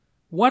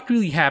What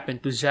really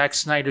happened to Zack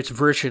Snyder's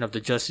version of the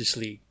Justice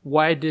League?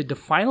 Why did the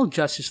final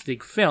Justice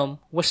League film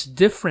was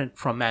different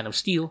from Man of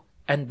Steel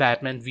and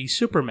Batman v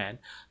Superman,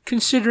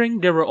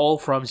 considering they were all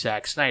from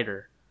Zack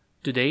Snyder?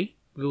 Today,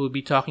 we will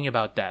be talking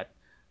about that.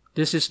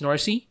 This is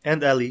Norcy,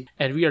 And Ellie.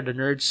 and we are the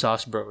Nerd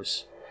Sauce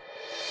Bros.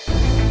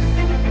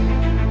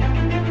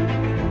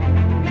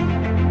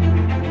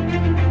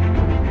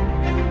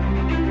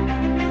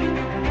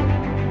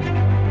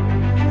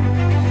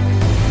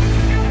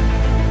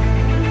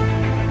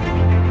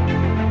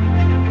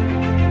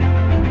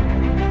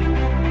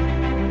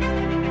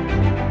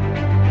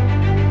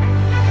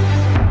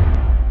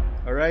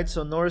 Alright,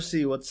 so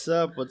Norcy, what's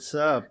up? What's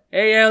up?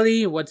 Hey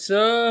Ellie, what's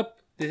up?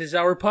 This is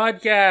our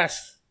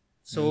podcast.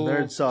 So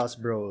Nerd Sauce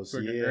Bros.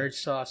 we're the Yeah. Nerd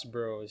Sauce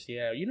Bros.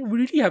 Yeah, we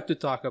really have to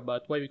talk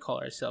about why we call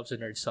ourselves the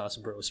Nerd Sauce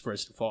Bros.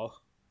 First of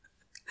all.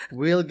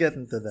 We'll get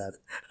into that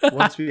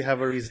once we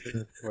have a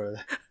reason for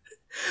that.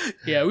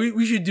 Yeah,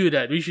 we should do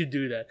that. We should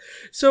do that.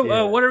 So,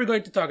 Yeah. what are we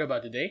going to talk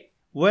about today?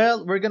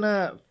 Well, we're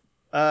gonna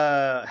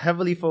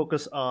heavily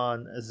focus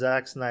on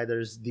Zack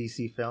Snyder's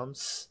DC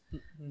films.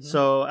 Mm-hmm.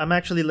 So I'm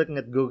actually looking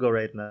at Google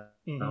right now,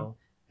 Mhm.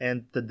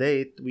 and to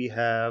date we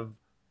have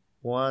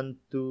 1,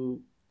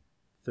 2,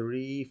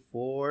 3,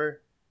 4,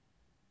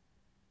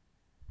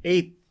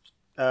 8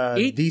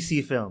 Eight?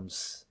 DC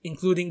films.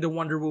 Including the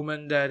Wonder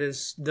Woman, that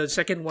is the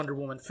second Wonder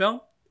Woman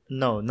film.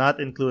 No, not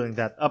including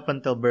that. Up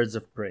until Birds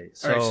of Prey.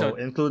 So, Alright, so-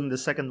 including the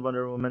second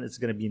Wonder Woman, it's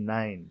gonna be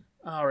 9.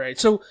 All right,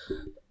 so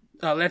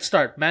let's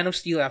start. Man of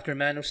Steel. After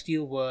Man of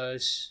Steel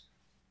was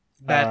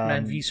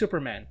Batman v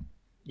Superman.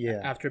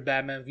 Yeah. After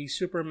Batman v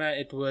Superman,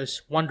 it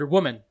was Wonder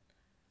Woman.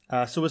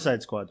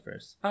 Suicide Squad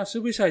first.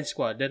 Suicide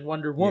Squad, then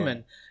Wonder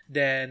Woman,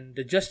 then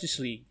the Justice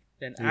League,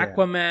 then Yeah.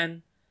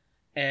 Aquaman,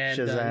 and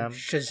Shazam.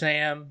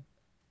 Shazam,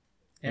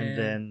 And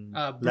then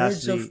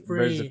Birds lastly, of Prey.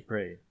 Birds of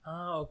Prey.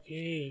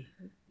 Okay.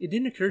 It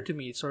didn't occur to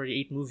me it's already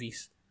 8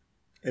 movies.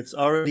 It's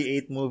already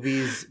 8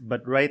 movies,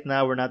 but right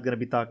now we're not going to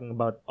be talking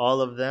about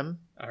all of them.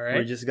 All We're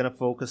right. just going to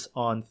focus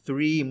on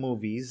 3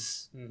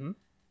 movies Mm-hmm.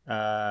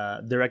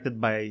 directed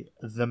by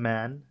the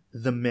man,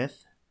 the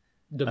myth.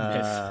 The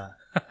myth.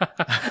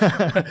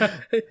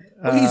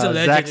 Uh, He's a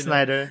legend. Zack you know.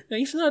 Snyder. No,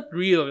 he's not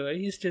real.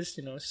 He's just,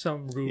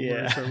 some rumors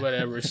Yeah. or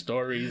whatever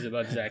stories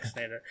about Zack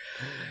Snyder.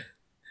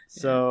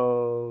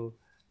 So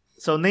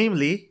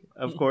namely,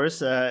 of course,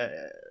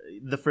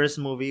 the first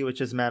movie,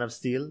 which is Man of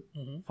Steel,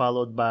 Mhm.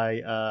 followed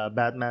by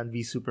Batman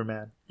v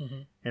Superman,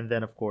 Mhm. and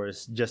then, of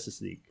course, Justice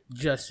League.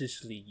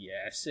 Justice League,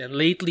 yes. And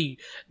lately,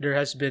 there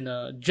has been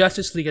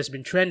Justice League has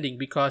been trending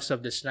because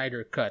of the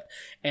Snyder Cut.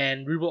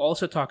 And we will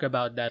also talk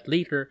about that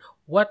later.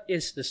 What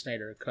is the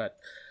Snyder Cut?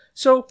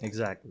 So,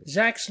 Exactly.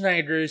 Zack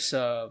Snyder's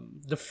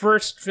the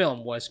first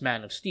film was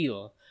Man of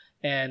Steel,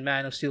 and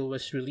Man of Steel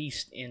was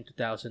released in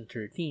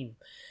 2013.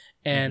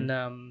 And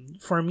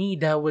for me,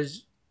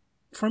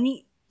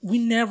 we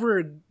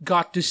never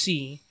got to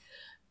see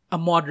a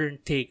modern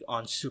take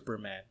on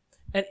Superman,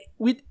 and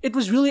it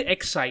was really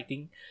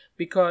exciting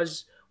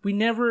because we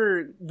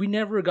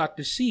never got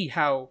to see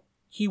how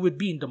he would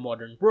be in the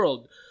modern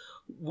world.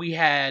 We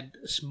had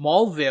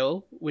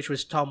Smallville, which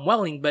was Tom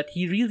Welling, but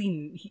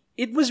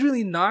it was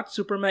really not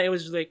Superman. It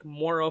was like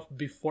more of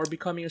before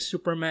becoming a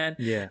Superman.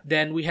 Yeah.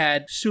 Then we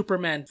had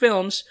Superman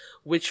films,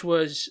 which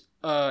was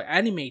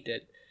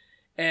animated,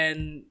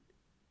 and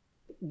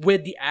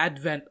with the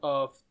advent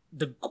of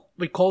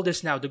we call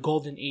this now the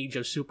golden age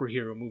of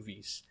superhero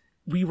movies,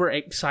 we were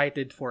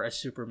excited for a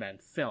Superman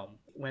film.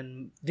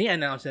 When they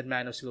announced that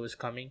Man of Steel was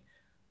coming,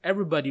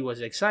 everybody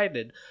was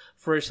excited.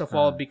 First of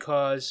all,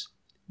 because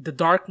the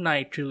Dark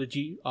Knight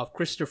trilogy of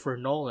Christopher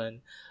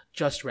Nolan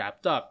just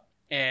wrapped up,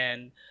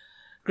 and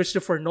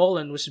Christopher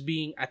Nolan was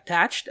being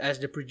attached as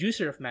the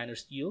producer of Man of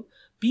Steel.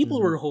 People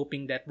were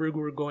hoping that we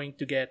were going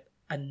to get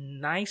a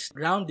nice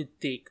grounded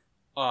take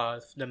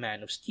of the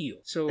Man of Steel.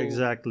 So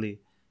Exactly.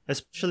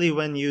 Especially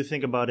when you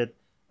think about it,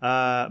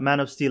 Man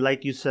of Steel,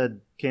 like you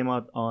said, came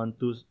out on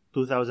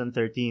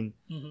 2013.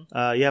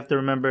 You have to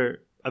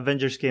remember,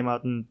 Avengers came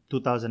out in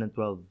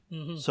 2012.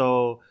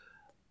 So,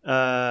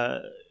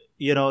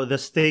 the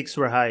stakes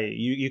were high.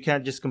 You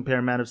can't just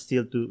compare Man of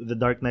Steel to the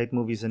Dark Knight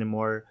movies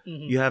anymore.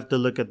 You have to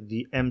look at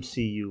the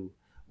MCU,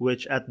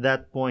 which at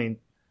that point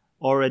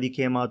already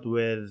came out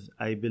with,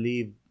 I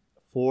believe,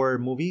 4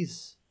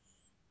 movies.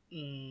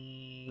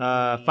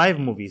 5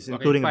 movies,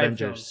 including 5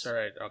 Avengers. films. All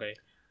right, okay.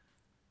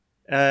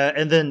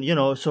 And then,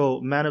 so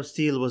Man of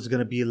Steel was going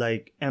to be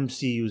like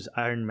MCU's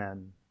Iron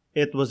Man.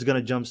 It was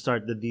going to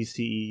jumpstart the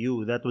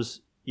DCEU. That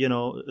was,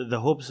 the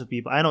hopes of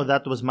people. I know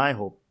that was my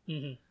hope.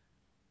 Mhm.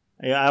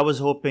 I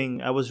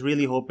was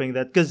really hoping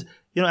that, because,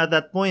 at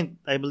that point,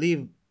 I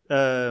believe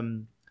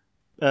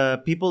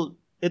people,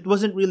 it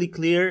wasn't really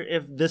clear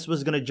if this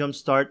was going to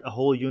jumpstart a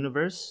whole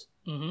universe.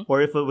 Mhm.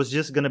 Or if it was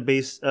just gonna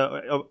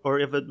or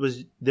if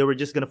they were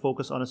just gonna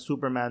focus on a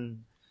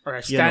Superman, Or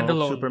a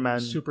standalone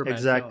Superman,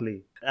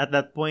 exactly. film. At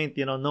that point,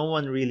 no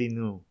one really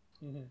knew.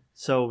 Mhm.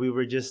 So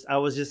I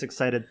was just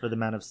excited for the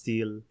Man of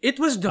Steel. It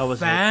was the I was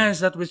fans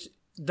that was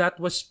that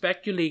was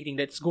speculating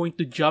that it's going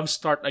to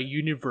jumpstart a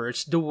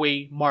universe the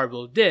way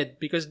Marvel did,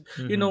 because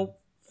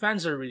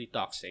fans are really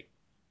toxic.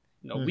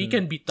 We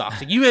can be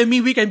toxic. You and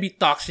me, we can be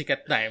toxic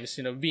at times,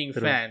 being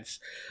True. fans.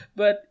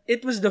 But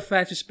it was the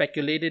fans who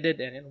speculated it,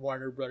 and then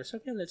Warner Brothers,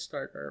 okay, let's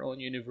start our own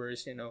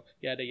universe, yada,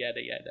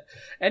 yada, yada.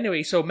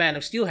 Anyway, so Man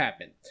of Steel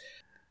happened.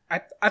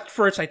 At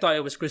first, I thought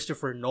it was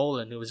Christopher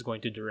Nolan who was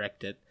going to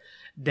direct it.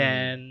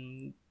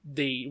 Then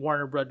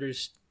Warner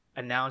Brothers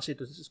announced it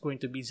was going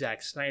to be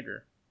Zack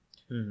Snyder.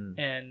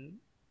 And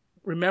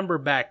remember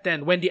back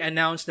then, when they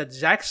announced that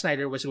Zack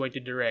Snyder was going to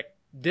direct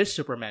this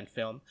Superman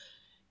film,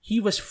 he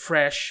was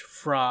fresh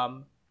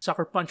from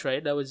Sucker Punch,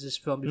 right? That was his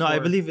film before. No, I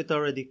believe it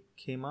already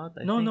came out.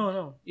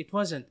 No, it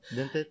wasn't.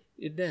 Didn't it?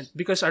 It didn't,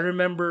 because I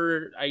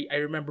remember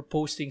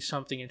posting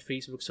something in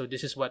Facebook. So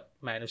this is what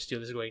Man of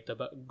Steel is going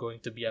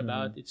to be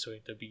about. It's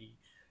going to be,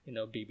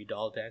 baby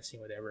doll dancing,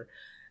 whatever.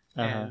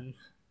 And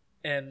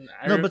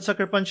but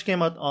Sucker Punch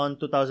came out on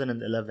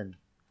 2011.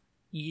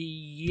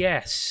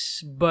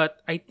 Yes,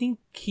 but I think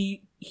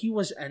he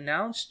was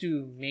announced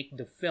to make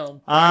the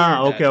film.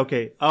 Okay.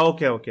 Okay.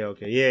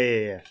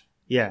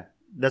 Yeah.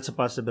 That's a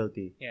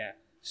possibility. Yeah.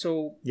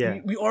 So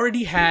Yeah. we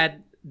already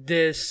had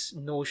this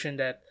notion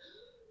that,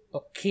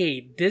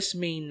 okay, this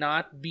may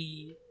not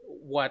be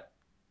what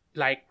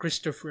like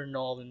Christopher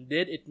Nolan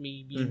did. It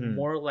may be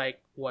more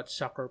like what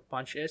Sucker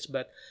Punch is,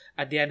 but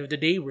at the end of the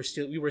day,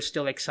 we were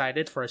still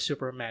excited for a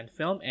Superman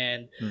film.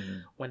 And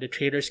when the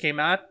trailers came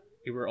out,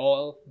 we were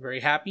all very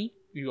happy.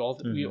 We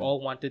all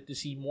wanted to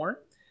see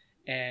more.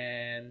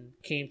 And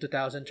came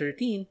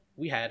 2013,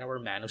 we had our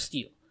Man of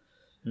Steel.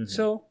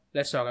 So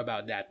let's talk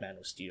about that Man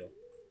of Steel.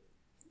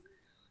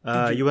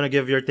 You want to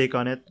give your take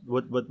on it?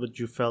 What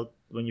you felt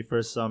when you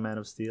first saw Man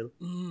of Steel?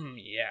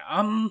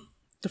 Yeah.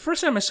 The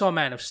first time I saw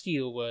Man of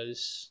Steel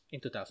was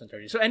in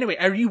 2013. So anyway,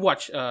 I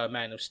rewatched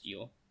Man of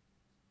Steel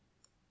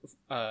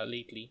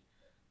lately,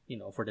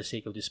 for the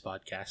sake of this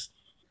podcast.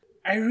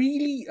 I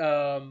really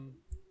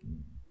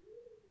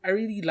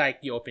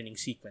liked the opening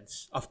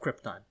sequence of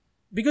Krypton,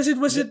 because it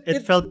was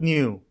it felt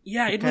new.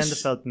 Yeah, it kind of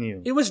felt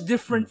new. It was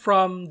different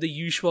from the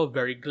usual,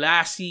 very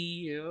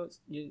glassy.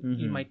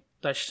 You might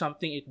touch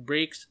something, it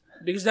breaks,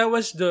 because that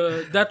was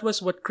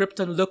what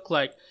Krypton looked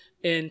like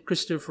in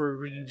Christopher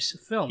Reeve's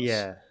films.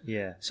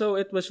 Yeah. So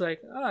it was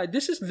like,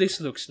 this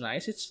looks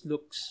nice. It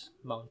looks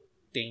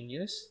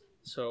mountainous.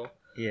 So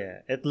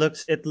yeah, it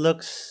looked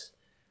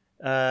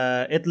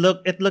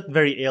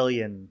very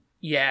alien.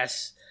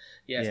 Yes,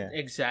 Yeah.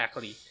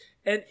 exactly.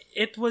 And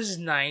it was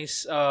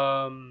nice.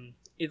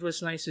 It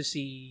was nice to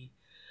see,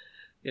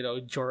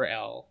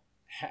 Jor-El,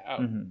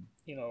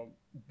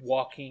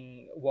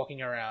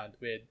 walking around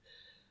with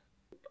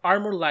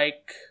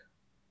armor-like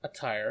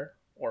attire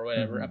or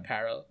whatever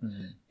apparel.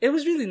 It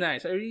was really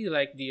nice. I really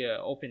liked the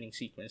opening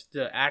sequence,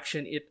 the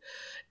action.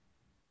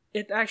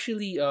 It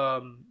actually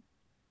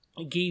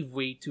gave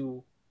way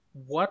to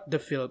what the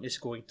film is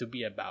going to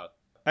be about.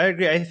 I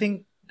agree. I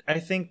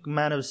think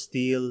Man of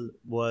Steel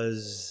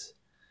was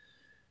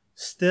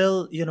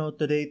still,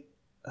 today,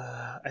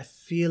 I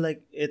feel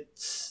like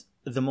it's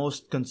the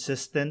most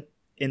consistent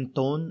in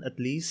tone, at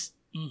least,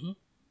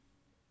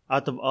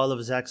 out of all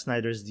of Zack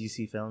Snyder's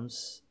DC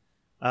films.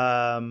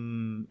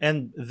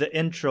 And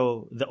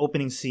the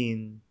opening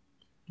scene,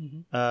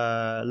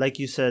 like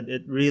you said,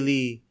 it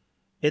really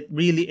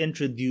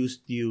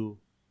introduced you,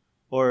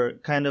 or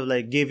kind of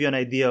like gave you an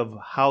idea of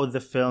how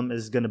the film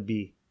is gonna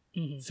be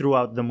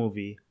throughout the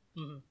movie.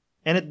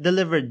 And it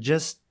delivered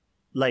just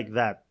like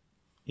that,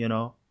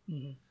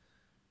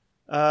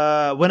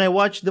 when I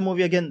watched the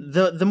movie again,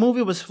 the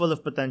movie was full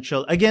of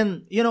potential.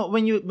 Again,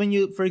 when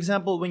you for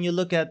example, when you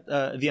look at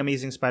The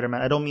Amazing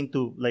Spider-Man, I don't mean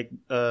to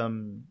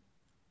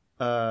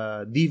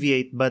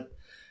deviate, but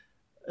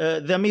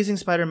The Amazing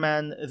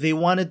Spider-Man, they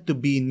wanted to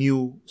be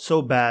new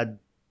so bad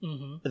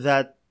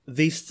that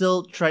they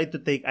still tried to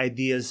take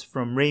ideas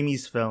from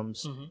Raimi's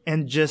films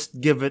and just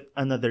give it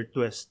another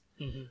twist.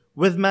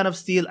 With Man of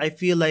Steel, I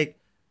feel like,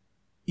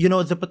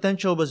 the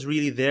potential was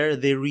really there.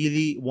 They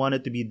really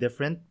wanted to be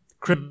different.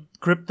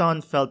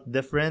 Krypton felt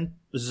different.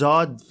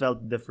 Zod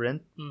felt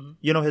different.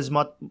 His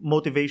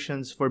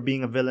motivations for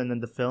being a villain in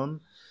the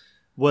film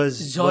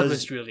was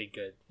really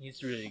good.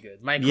 He's really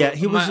good.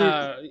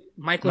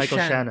 Michael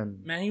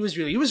Shannon. Man, he was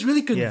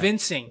really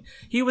convincing.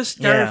 Yeah. He was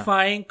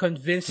terrifying,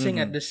 convincing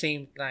at the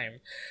same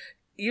time.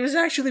 He was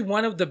actually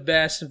one of the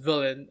best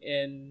villain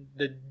in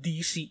the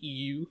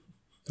DCEU.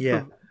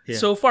 Yeah.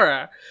 So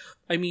far,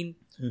 I mean,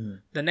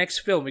 the next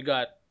film we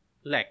got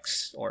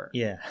Lex, or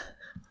a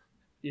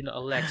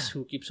Lex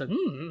who keeps on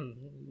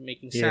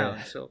making sounds.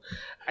 Yeah. So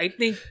I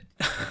think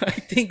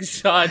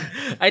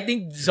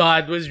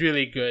Zod was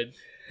really good.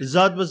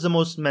 Zod was the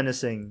most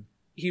menacing.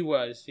 He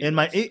was.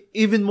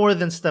 Even more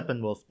than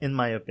Steppenwolf, in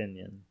my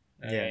opinion.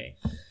 Okay.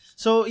 Yeah.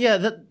 So yeah,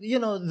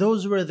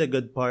 those were the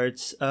good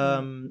parts.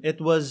 It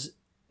was.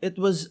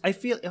 I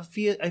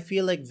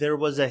feel like there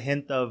was a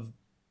hint of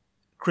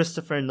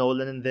Christopher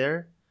Nolan in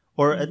there,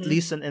 or at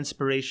least an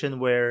inspiration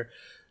where,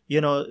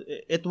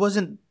 it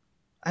wasn't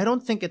I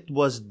don't think it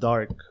was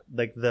dark.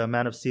 Like the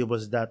Man of Steel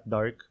was that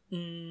dark,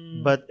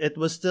 Mm, but it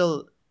was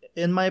still,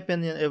 in my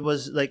opinion, it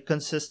was like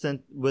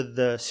consistent with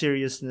the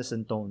seriousness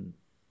and tone.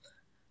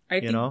 I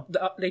You think know?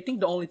 I think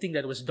the only thing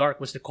that was dark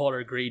was the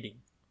color grading.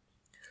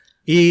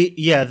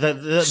 Yeah, the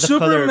color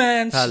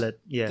Superman's palette.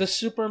 Yeah. the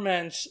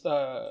Superman's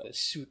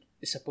suit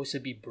is supposed to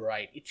be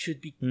bright. It should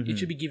be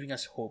giving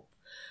us hope.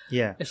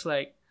 Yeah. It's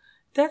like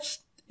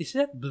is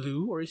that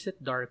blue or is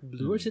it dark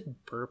blue or is it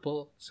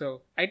purple?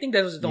 So I think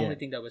that was the only Yeah.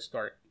 thing that was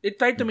dark. It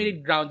tried to make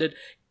it grounded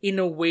in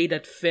a way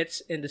that fits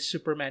in the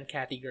Superman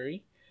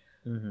category.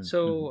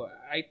 So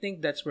I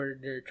think that's where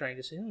they're trying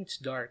to say, oh, it's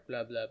dark,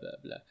 blah blah blah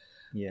blah.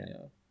 Yeah. You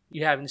know,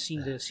 you haven't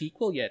seen the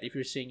sequel yet. If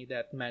you're saying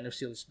that Man of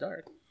Steel is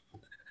dark,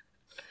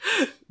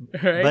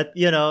 right? But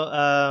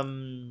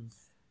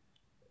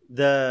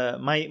the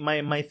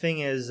my thing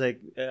is like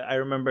I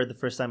remember the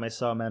first time I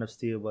saw Man of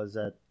Steel was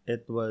that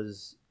it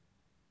was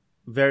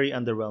very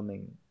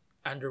underwhelming.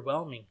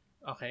 Underwhelming.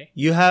 Okay.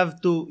 You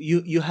have to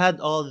you had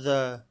all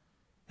the,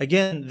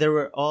 again,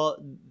 there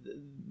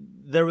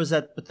was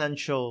that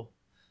potential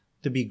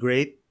to be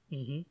great,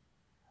 Mm-hmm.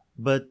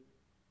 but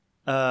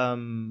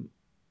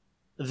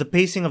the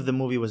pacing of the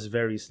movie was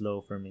very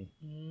slow for me.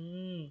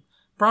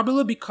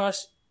 Probably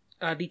because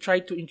they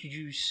tried to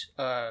introduce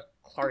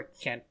Clark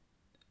Kent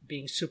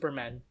being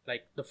Superman,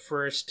 like the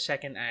first,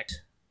 second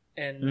act.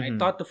 And I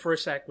thought the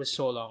first act was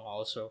so long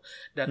also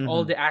that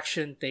all the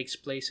action takes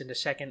place in the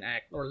second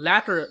act or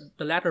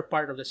the latter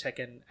part of the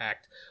second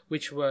act,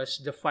 which was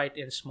the fight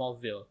in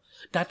Smallville.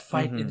 That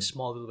fight in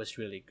Smallville was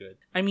really good.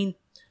 I mean,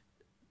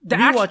 the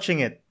Rewatching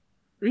it.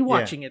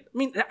 rewatching it. I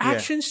mean, the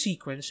action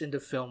sequence in the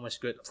film was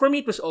good. For me,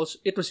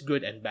 it was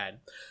good and bad.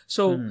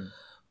 So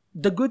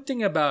the good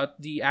thing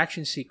about the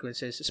action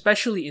sequences,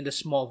 especially in the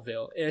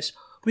Smallville, is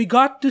we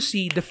got to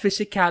see the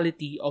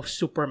physicality of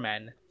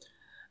Superman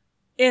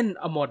in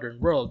a modern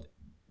world.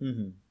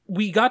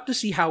 We got to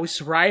see how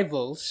his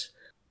rivals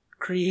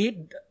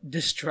create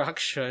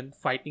destruction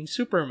fighting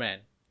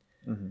Superman.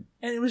 And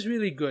it was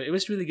really good. It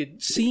was really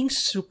good. Seeing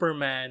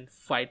Superman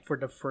fight for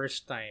the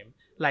first time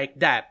like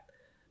that,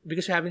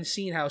 because we haven't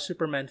seen how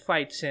Superman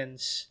fights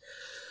since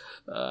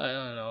I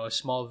don't know,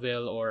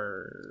 Smallville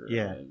or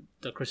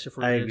the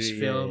Christopher I Reeves agree.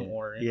 film Yeah.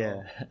 or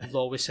Yeah.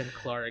 Lois and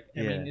Clark.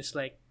 I mean, it's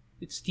like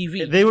it's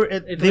TV. They were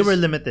It were was-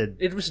 limited.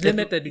 It was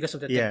limited because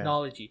of the yeah.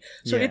 technology.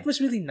 So Yeah. it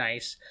was really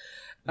nice.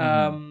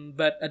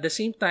 But at the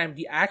same time,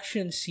 the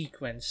action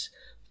sequence,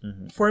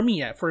 for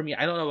me, I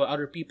don't know about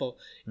other people,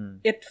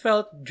 it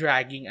felt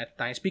dragging at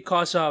times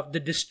because of the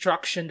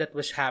destruction that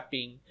was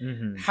happening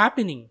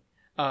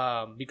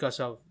because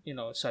of,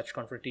 such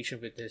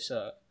confrontation with his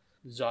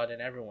Zod and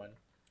everyone.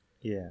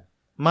 Yeah.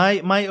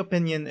 My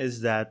opinion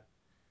is that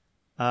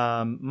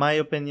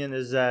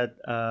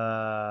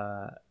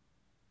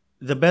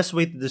the best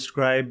way to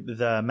describe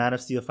the Man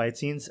of Steel fight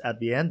scenes at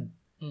the end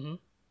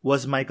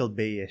was Michael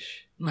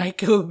Bay-ish.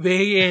 Michael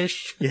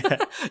Bay-ish. Yeah.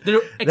 There,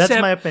 That's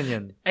my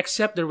opinion.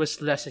 Except there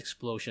was less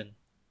explosion.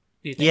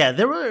 Do you think? Yeah,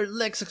 there were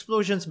less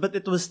explosions, but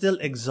it was still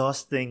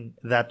exhausting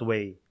that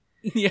way.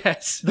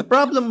 Yes. The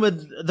problem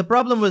with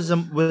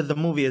the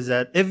movie is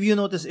that if you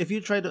notice, if you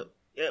try to,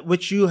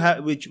 which you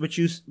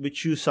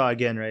saw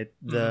again, right?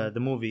 The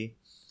movie,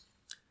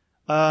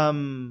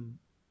 the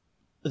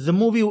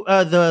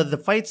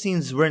fight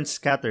scenes weren't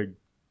scattered.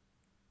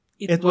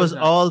 It was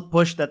not. all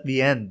pushed at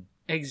the end.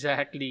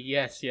 Exactly.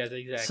 Yes,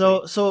 exactly.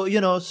 So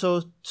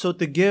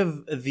to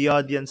give the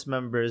audience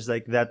members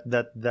like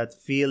that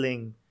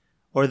feeling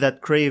or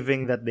that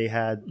craving that they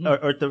had,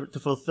 or to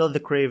fulfill the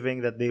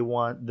craving that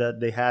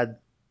they had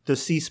to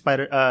see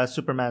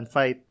Superman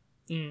fight.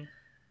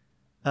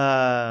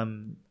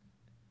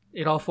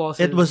 It all falls.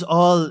 It was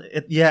all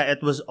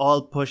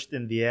pushed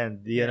in the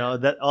end. You know,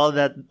 that all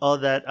that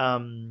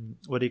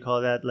what do you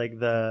call that? Like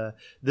the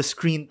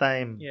screen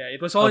time. Yeah,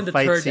 it was all in the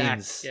fight third scenes.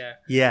 act. Yeah.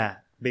 Yeah,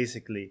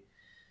 basically.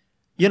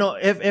 You know,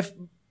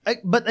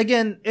 but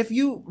again, if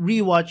you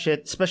rewatch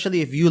it,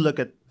 especially if you look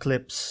at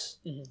clips,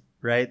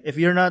 right? If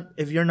you're not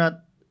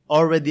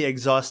already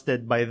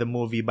exhausted by the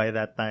movie by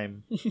that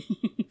time,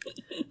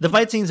 the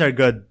fight scenes are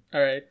good.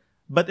 All right.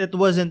 But it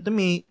wasn't, to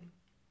me,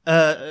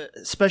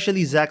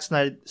 especially Zack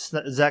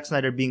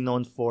Snyder being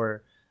known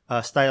for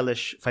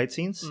stylish fight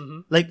scenes.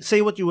 Like,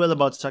 say what you will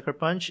about Sucker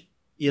Punch,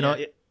 you know,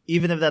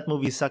 even if that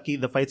movie is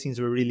sucky, the fight scenes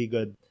were really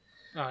good.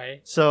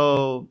 Okay.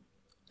 So,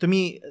 to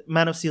me,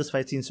 Man of Steel's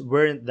fight scenes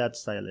weren't that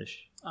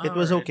stylish. It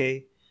was Alright.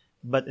 okay,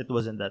 but it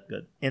wasn't that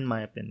good, in my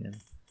opinion.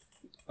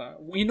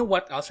 You know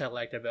what else I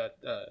liked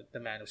about the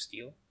Man of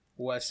Steel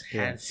was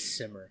Hans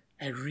Zimmer.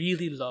 I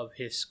really love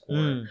his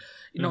score.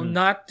 You know,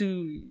 not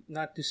to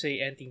say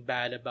anything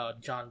bad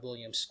about John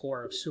Williams'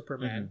 score of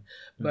Superman,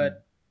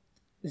 but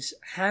this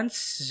Hans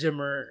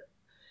Zimmer,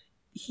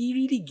 he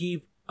really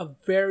gave a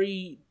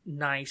very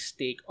nice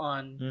take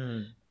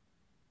on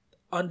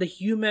the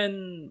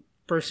human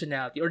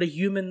personality or the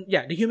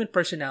human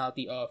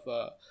personality of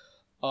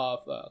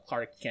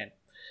Clark Kent.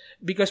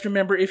 Because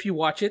remember, if you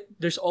watch it,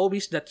 there's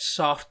always that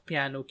soft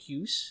piano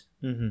cues,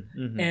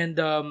 and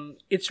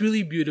it's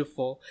really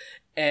beautiful.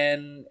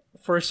 and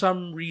for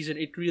some reason,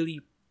 it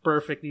really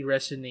perfectly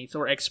resonates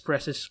or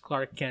expresses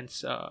Clark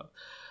Kent's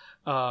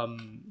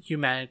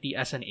humanity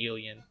as an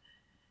alien.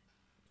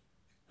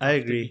 I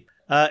agree.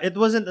 It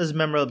wasn't as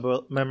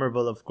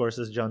memorable, of course,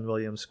 as John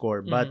Williams'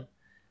 score, but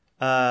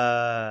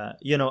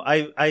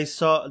I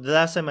saw the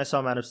last time I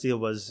saw Man of Steel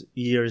was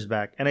years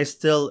back, and I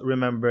still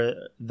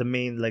remember the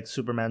main like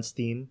Superman's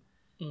theme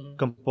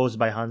composed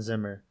by Hans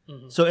Zimmer.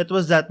 So it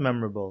was that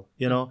memorable,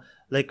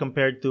 like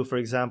compared to, for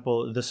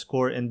example, the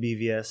score in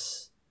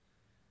BVS,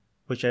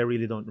 which I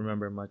really don't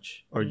remember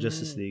much, or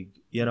Justice League.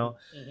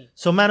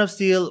 So Man of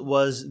Steel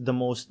was the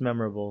most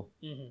memorable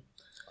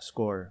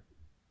score.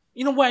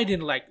 You know what I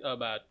didn't like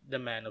about the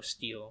Man of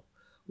Steel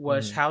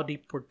was how they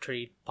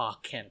portrayed Pa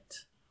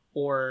Kent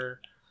or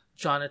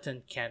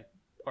Jonathan Kent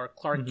or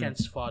Clark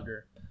Kent's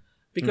father,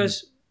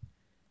 because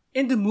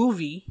in the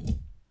movie,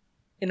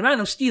 in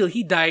Man of Steel,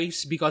 he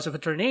dies because of a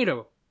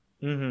tornado.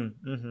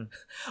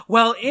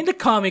 Well, in the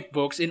comic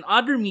books, in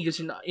other medias,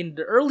 in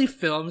the early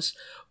films,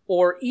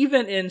 or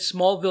even in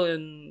Smallville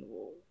and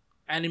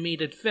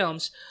animated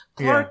films,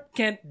 Clark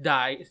Kent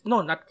dies.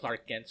 No, not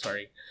Clark Kent.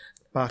 Sorry,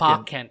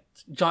 Pa Kent.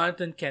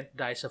 Jonathan Kent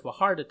dies of a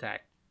heart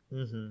attack.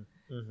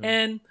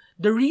 And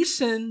the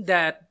reason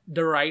that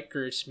the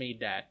writers made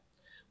that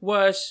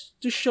was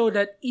to show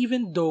that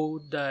even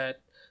though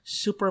that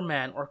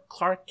Superman or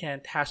Clark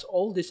Kent has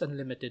all these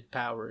unlimited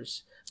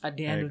powers, at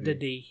the end of the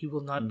day, he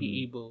will not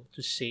be able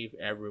to save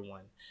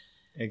everyone.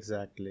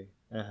 Exactly.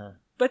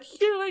 But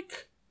here,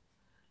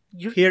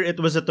 here it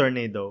was a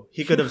tornado.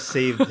 He could have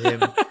saved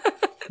him.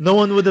 No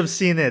one would have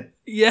seen it.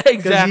 Yeah,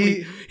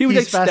 exactly. He would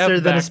he's faster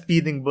step than a back.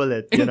 speeding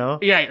bullet,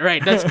 Yeah,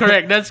 right. That's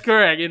correct. That's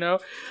correct.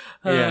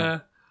 Yeah.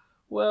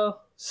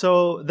 Well,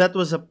 so that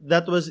was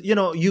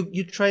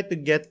you try to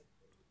get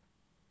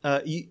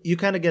you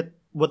kind of get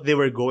what they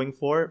were going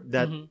for,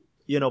 that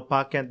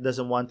Pa Kent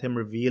doesn't want him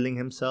revealing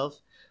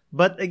himself.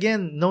 But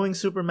again, knowing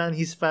Superman,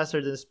 he's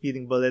faster than a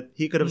speeding bullet.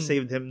 He could have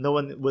saved him. No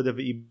one would have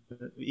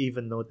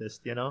even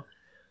noticed, You know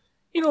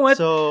what?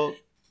 So,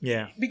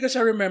 yeah. Because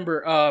I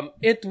remember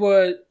it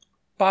was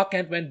Pa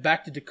Kent went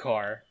back to the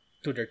car,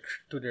 to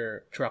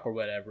their truck or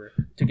whatever,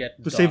 to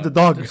save the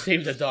dog. To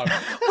save the dog.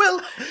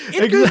 Well,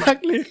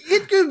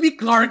 it could be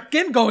Clark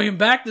Kent going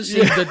back to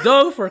save the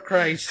dog, for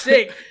Christ's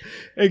sake.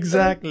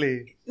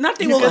 Exactly.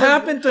 Nothing will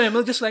happen to him.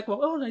 He'll just like,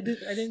 well, I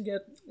didn't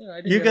get.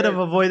 You could have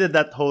avoided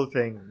that whole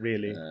thing,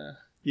 really.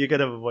 You could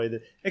have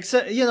avoided.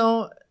 Except,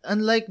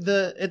 unlike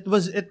it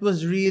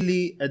was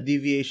really a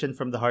deviation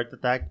from the heart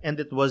attack, and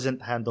it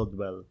wasn't handled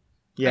well.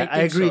 Yeah,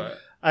 I agree. So.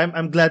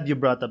 I'm glad you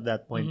brought up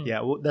that point.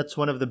 Yeah, that's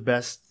one of the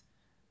best,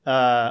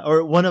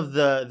 or one of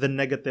the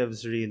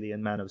negatives really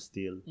in Man of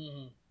Steel.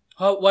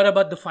 What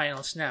about the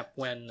final snap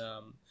when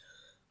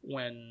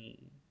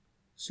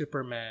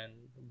Superman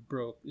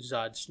broke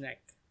Zod's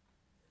neck?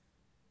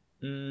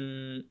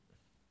 That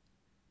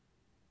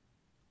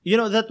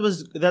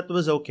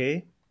was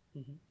okay.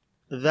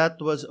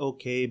 That was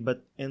okay,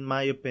 but in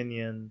my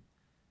opinion,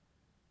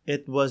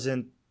 it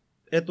wasn't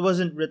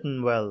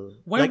written well.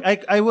 Why?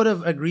 Like I would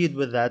have agreed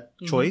with that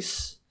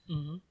choice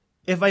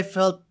if I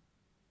felt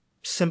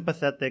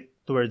sympathetic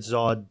towards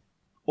Zod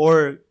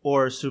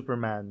or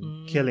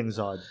Superman killing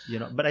Zod,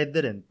 but I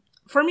didn't.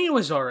 For me, it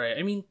was alright.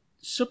 I mean,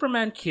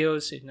 Superman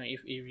kills if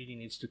he really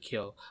needs to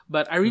kill,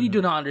 but I really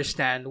do not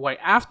understand why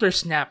after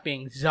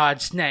snapping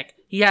Zod's neck,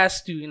 he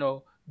has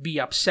to be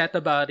upset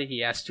about it.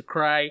 He has to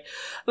cry.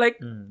 Like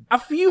a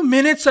few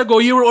minutes ago,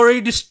 you were already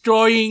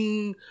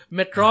destroying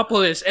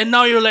Metropolis, and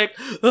now you're like,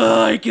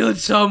 I killed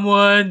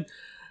someone.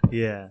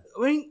 Yeah.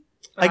 I mean,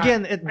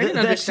 again,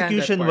 the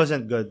execution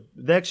wasn't good.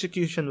 The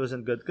execution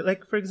wasn't good.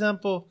 Like, for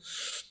example,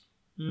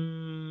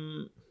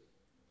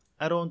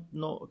 I don't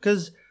know,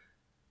 because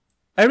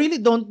I really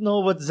don't know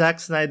what Zack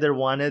Snyder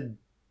wanted,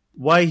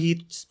 why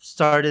he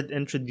started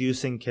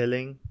introducing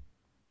killing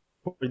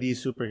for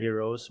these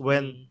superheroes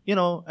when,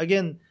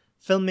 again,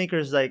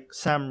 filmmakers like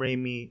Sam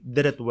Raimi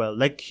did it well.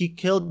 Like, he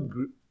killed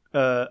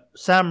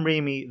Sam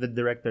Raimi, the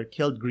director,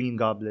 killed Green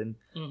Goblin,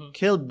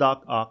 killed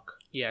Doc Ock.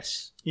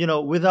 Yes.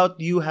 Without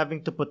you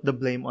having to put the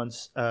blame on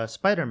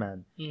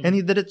Spider-Man. And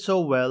he did it so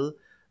well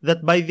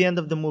that by the end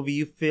of the movie,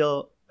 you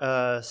feel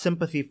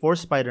sympathy for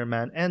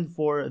Spider-Man and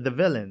for the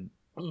villain.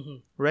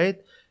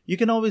 Right? You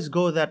can always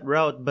go that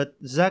route, but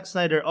Zack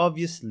Snyder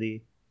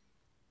obviously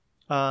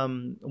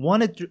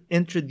wanted to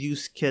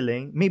introduce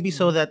killing, maybe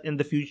so that in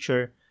the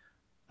future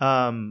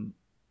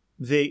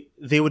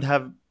they would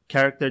have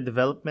character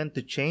development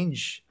to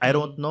change. I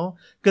don't know,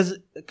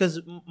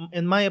 because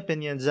in my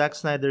opinion, Zack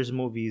Snyder's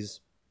movies,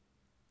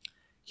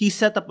 he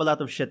set up a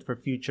lot of shit for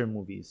future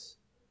movies,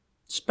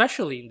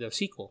 especially in the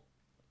sequel.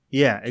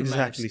 Yeah,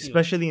 exactly.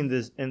 Especially in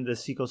the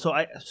sequel. So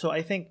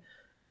I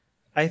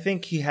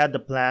think he had the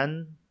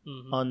plan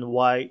on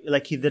why,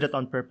 like, he did it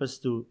on purpose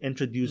to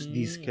introduce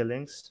these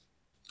killings,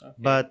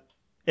 but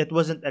it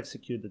wasn't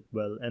executed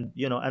well. And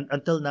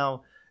until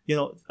now,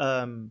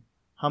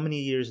 how many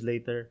years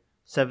later?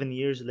 7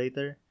 years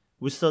later,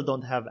 we still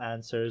don't have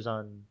answers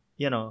on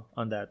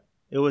on that.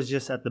 It was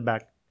just at the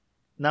back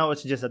now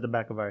it's just at the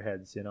back of our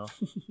heads, you know.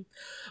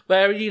 But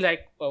I really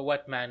like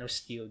what Man of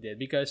Steel did,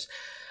 because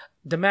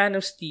the Man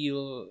of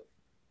Steel,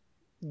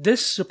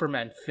 this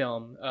Superman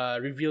film,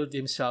 revealed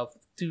himself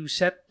to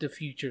set the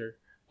future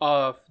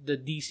of the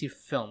DC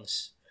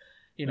films.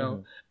 You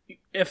know,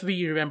 if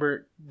we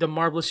remember, the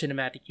Marvel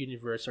Cinematic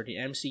Universe, or the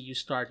MCU,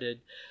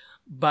 started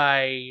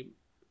by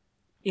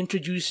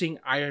introducing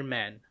Iron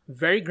Man,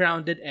 very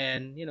grounded,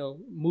 and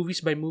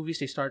movies by movies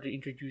they started to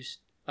introduce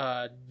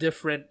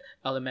different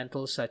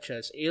elementals such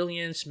as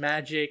aliens,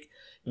 magic,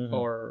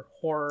 or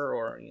horror,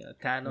 or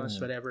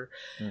Thanos, whatever.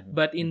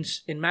 But in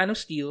Man of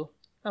Steel,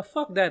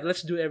 fuck that,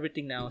 let's do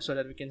everything now so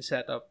that we can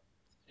set up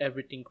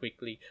everything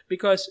quickly,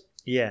 because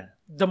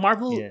the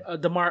Marvel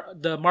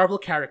the Marvel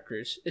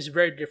characters is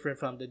very different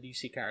from the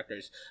DC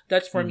characters.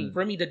 That's for me.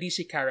 For me, the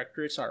DC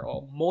characters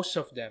most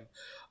of them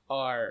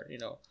are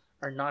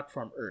not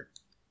from Earth,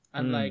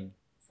 unlike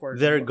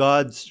they're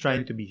gods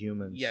trying to be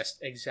humans. Yes,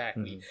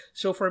 exactly.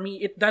 So for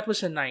me, that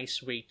was a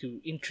nice way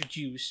to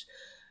introduce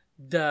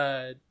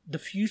the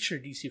future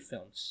DC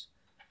films.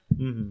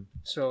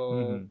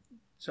 So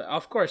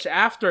of course,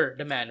 after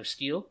the Man of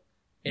Steel,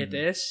 it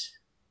is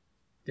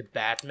the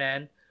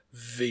Batman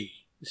v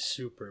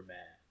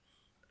Superman.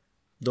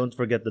 Don't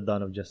forget the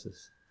Dawn of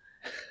Justice.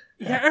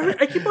 Yeah,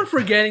 I keep on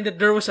forgetting that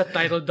there was a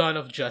title, Dawn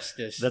of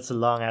Justice. That's a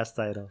long ass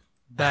title.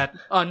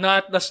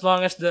 Not as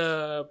long as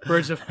the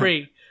Birds of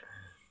Prey.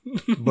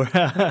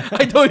 I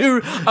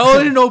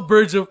only know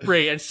Birds of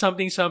Prey and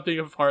something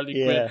of Harley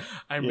Quinn.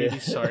 I'm really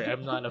sorry.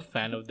 I'm not a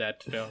fan of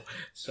that film.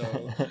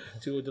 So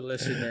to the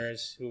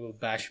listeners who will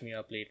bash me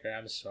up later,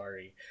 I'm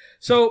sorry.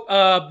 So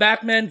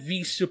Batman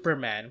v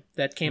Superman,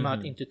 that came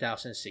out in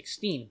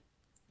 2016.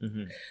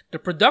 The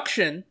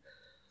production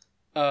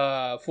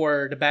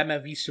for the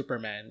Batman v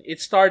Superman, it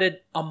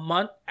started a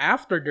month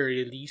after the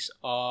release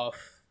of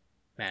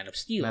Man of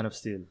Steel.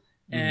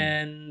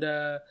 And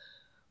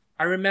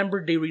I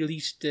remember they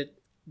released it.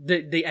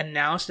 They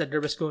announced that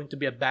there was going to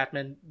be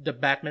the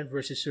Batman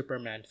versus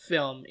Superman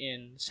film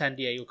in San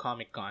Diego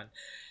Comic-Con.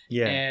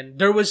 Yeah. And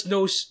there was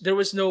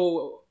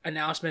no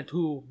announcement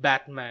who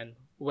Batman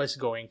was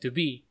going to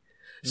be.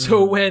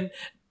 So when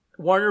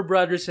Warner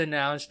Brothers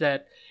announced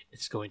that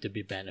it's going to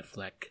be Ben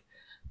Affleck,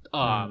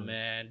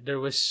 man, there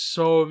was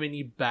so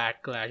many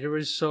backlash.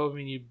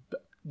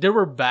 They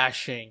were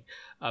bashing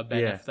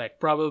Ben Affleck,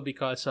 probably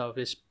because of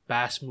his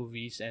past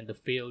movies and the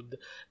failed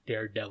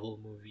Daredevil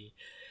movie.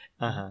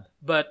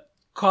 But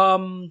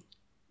come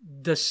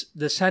the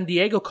San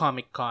Diego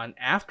Comic-Con,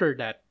 after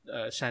that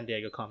San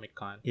Diego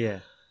Comic-Con,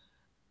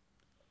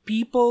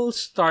 people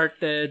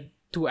started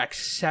to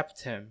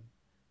accept him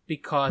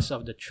because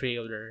of the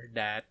trailer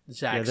that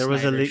Zack there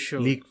was Snyder a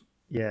showed. leak.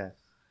 Yeah.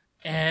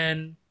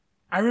 And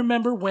I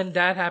remember when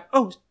that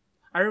happened.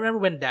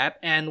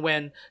 And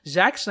when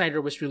Zack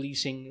Snyder was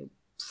releasing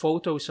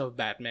photos of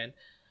Batman,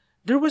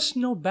 there was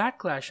no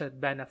backlash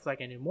at Ben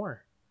Affleck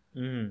anymore.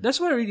 That's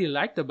what I really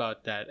liked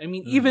about that. I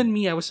mean, even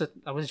me, I wasn't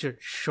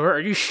sure. Are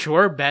you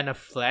sure Ben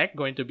Affleck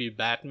going to be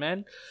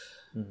Batman?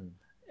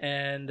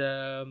 And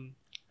the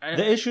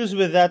issues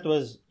with that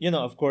was,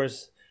 of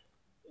course,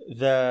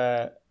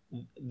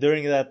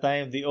 during that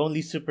time, the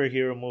only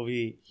superhero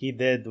movie he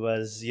did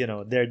was,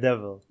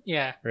 Daredevil.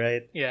 Yeah.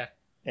 Right? Yeah.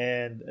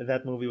 And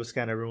that movie was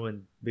kind of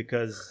ruined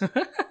because,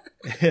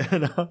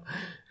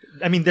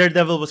 I mean,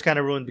 Daredevil was kind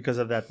of ruined because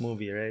of that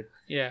movie, right?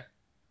 Yeah.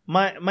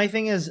 My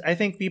thing is, I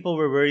think people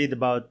were worried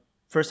about,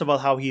 first of all,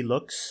 how he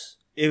looks,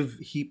 if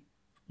he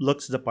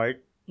looks the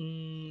part.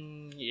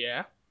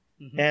 Yeah.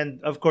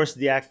 And, of course,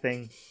 the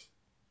acting.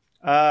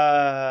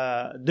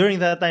 During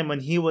that time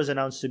when he was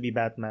announced to be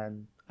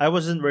Batman, I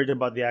wasn't worried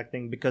about the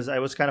acting because I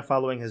was kind of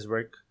following his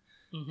work,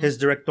 his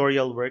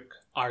directorial work.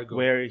 Argo.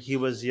 Where he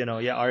was,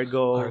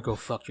 Argo. Argo,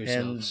 fuck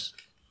yourselves.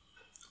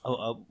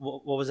 And,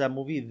 what was that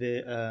movie?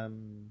 The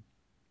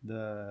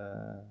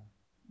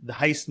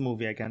heist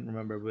movie, I can't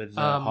remember, with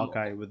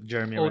Hawkeye, with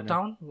Jeremy Renner.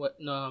 O-Town? What?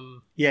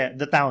 Yeah,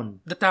 The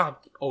Town. The Town.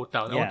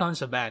 O-Town. Yeah.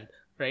 O-Town's a band,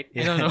 right?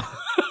 Yeah. I don't know.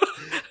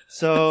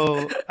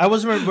 So I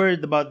wasn't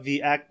worried about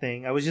the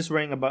acting. I was just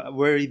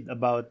worried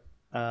about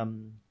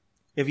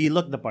if he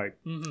looked the part.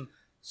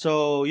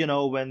 So,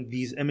 when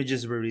these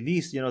images were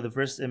released, the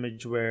first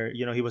image where,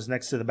 he was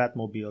next to the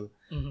Batmobile,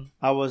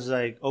 I was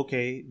like,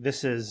 okay,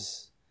 this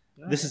is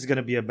going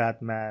to be a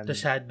Batman. The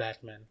sad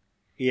Batman.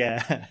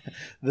 Yeah.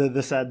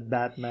 the sad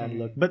Batman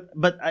look.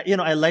 But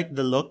I like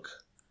the look.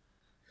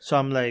 So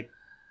I'm like,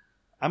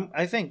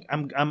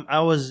 I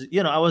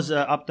was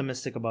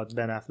optimistic about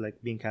Ben Affleck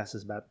being cast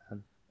as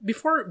Batman.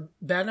 Before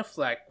Ben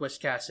Affleck was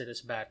casted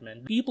as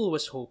Batman, people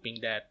was hoping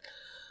that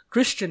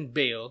Christian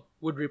Bale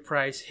would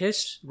reprise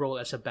his role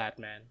as a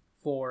Batman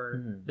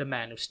for the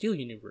Man of Steel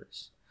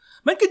universe.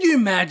 Man, could you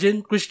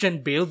imagine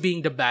Christian Bale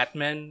being the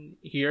Batman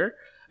here?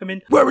 I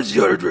mean, where is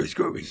the other dress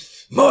going?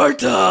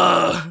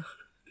 Martha!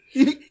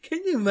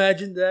 Can you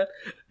imagine that?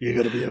 You're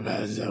gonna be a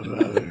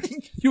Batman.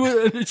 You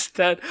will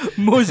understand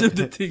most of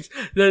the things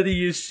that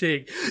he is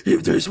saying.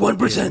 If there's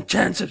 1%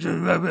 chance of...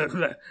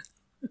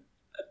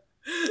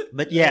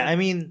 But yeah, I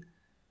mean,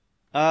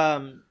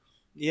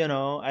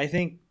 I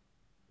think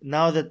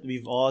now that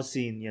we've all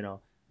seen,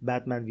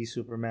 Batman v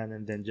Superman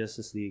and then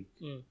Justice League,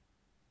 Mm.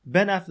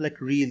 Ben Affleck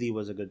really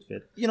was a good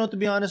fit. To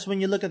be honest,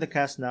 when you look at the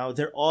cast now,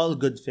 they're all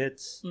good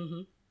fits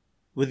Mm-hmm.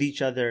 with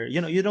each other.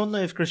 You don't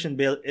know if Christian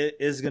Bale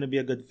is going to be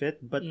a good fit,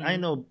 but I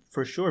know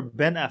for sure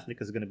Ben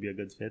Affleck is going to be a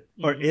good fit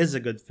or is a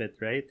good fit,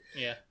 right?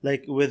 Yeah.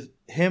 Like with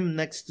him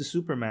next to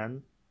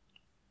Superman,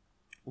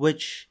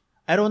 which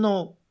I don't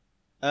know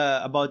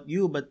about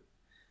you, but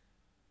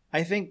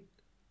I think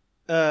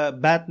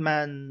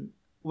Batman,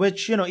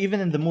 which even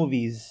in the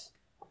movies,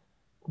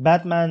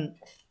 Batman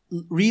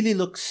really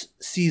looks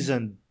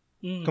seasoned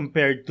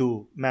compared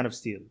to Man of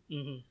Steel.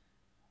 Mm-hmm.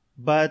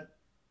 But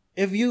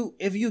if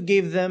you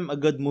gave them a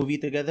good movie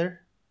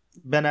together,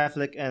 Ben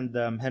Affleck and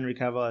Henry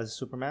Cavill as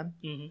Superman,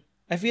 Mm-hmm.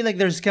 I feel like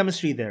there's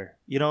chemistry there.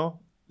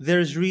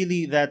 There's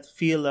really that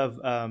feel of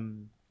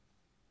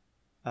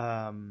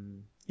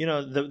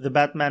the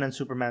Batman and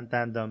Superman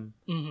tandem,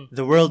 Mm-hmm.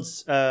 the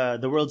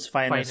world's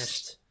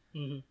finest.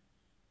 Mm-hmm.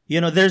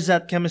 There's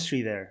that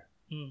chemistry there.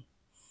 Mm.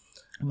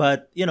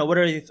 But what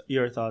are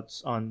your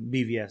thoughts on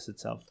BVS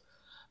itself?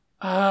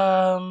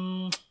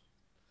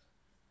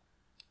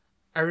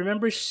 I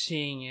remember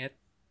seeing it.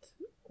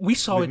 We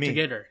saw With it me.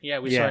 together. Yeah,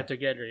 we saw it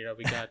together.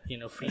 We got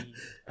free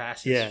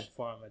passes Yeah.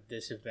 from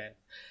this event.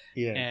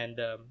 Yeah. And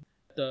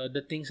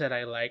the things that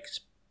I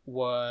liked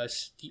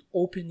was the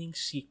opening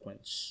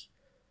sequence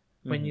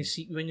when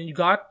you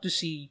got to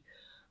see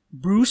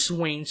Bruce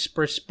Wayne's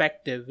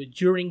perspective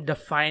during the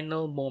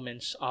final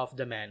moments of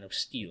the Man of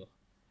Steel.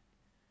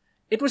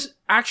 It was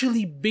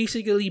actually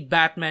basically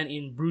Batman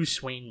in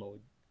Bruce Wayne mode,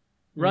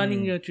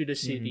 running through the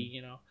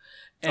city, or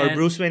And-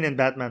 Bruce Wayne in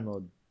Batman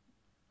mode.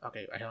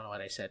 Okay, I don't know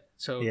what I said.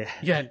 So Yeah.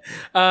 yeah.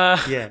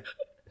 Yeah.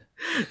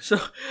 So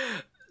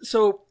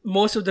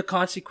most of the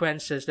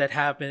consequences that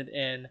happened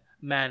in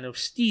Man of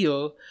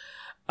Steel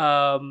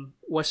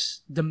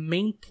was the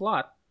main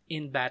plot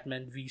in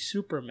Batman v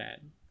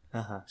Superman.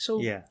 Uh-huh.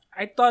 So yeah.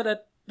 I thought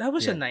that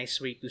was a Yeah.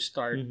 nice way to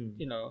start, Mhm.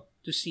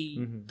 to see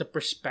Mhm. the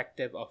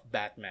perspective of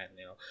Batman.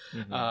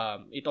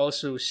 Mhm. It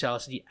also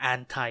sells the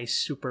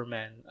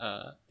anti-Superman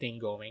thing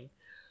going.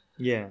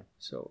 Yeah.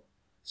 So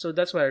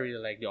that's why I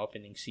really like the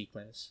opening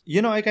sequence.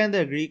 I kind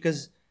of agree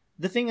because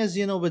the thing is,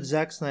 with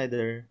Zack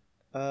Snyder,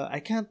 I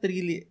can't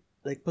really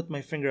put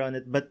my finger on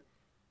it, but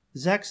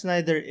Zack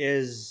Snyder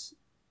is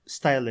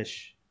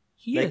stylish.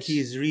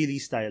 He's really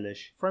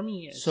stylish. For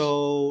me, yes.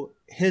 So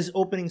his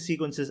opening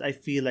sequences, I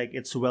feel like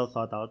it's well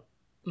thought out,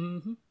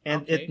 Mm-hmm.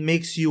 and Okay. it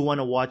makes you want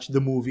to watch the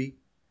movie.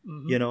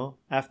 Mm-hmm.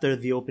 After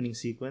the opening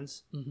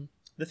sequence. Mhm.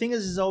 The thing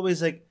is always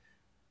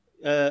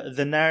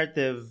the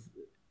narrative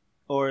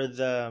or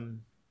the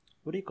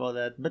what do you call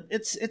that? But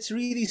it's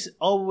really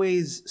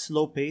always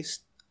slow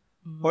paced,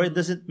 or it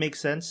doesn't make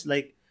sense.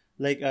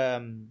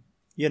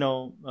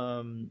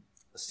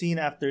 Scene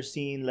after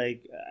scene.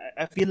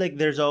 I feel like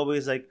there's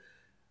always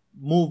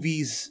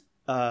movies.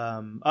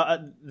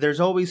 There's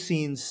always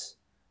scenes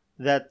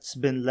that's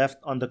been left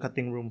on the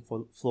cutting room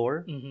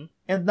floor. Mm-hmm.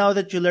 And now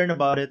that you learn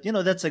about it,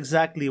 that's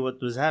exactly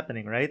what was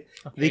happening, right?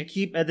 Okay. They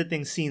keep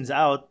editing scenes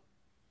out.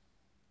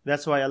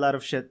 That's why a lot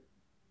of shit,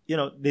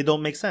 they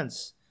don't make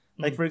sense.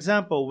 Like, for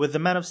example, with the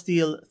Man of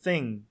Steel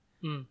thing,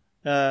 Mm.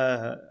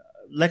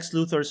 Lex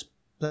Luthor's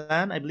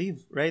plan, I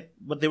believe, right?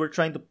 What they were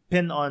trying to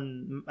pin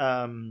on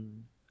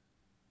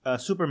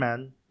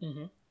Superman.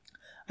 Mm-hmm.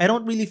 I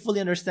don't really fully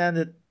understand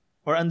it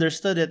or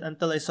understood it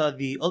until I saw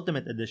the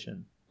Ultimate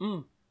Edition.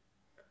 Mm.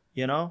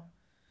 You know?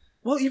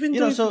 Well, even You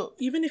though know, so-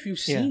 even if you've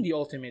seen the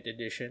Ultimate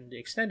Edition, the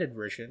extended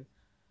version,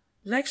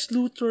 Lex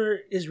Luthor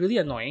is really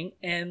annoying,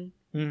 and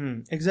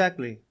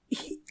Exactly.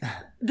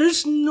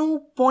 there's no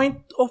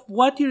point of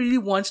what he really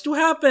wants to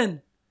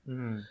happen.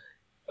 Mhm.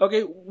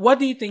 Okay, what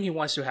do you think he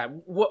wants to have?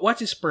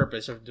 What's his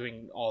purpose of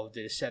doing all of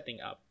this, setting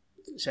up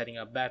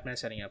Batman,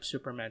 setting up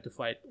Superman to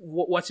fight?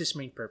 What's his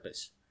main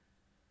purpose?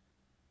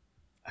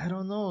 I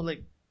don't know.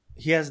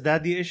 He has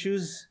daddy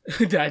issues.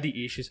 Daddy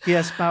issues. He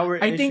has power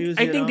issues.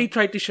 I think they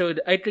tried to show.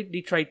 I think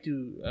they tried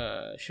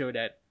to show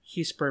that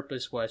his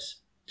purpose was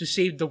to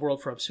save the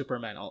world from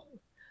Superman.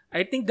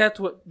 I think that's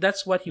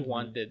what he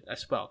wanted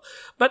as well.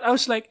 But I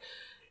was like,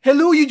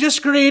 hello, you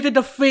just created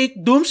a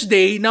fake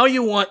Doomsday. Now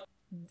you want.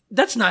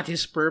 That's not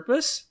his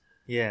purpose.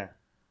 Yeah.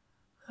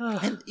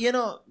 And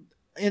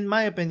in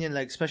my opinion,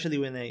 especially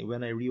when I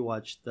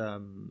rewatched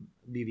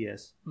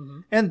BVS,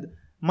 Mhm. and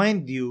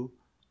mind you,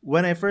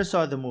 when I first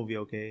saw the movie,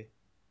 okay,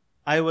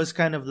 I was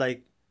kind of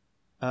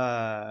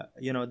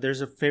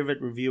there's a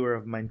favorite reviewer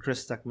of mine,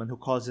 Chris Stuckman, who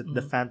calls it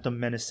the Phantom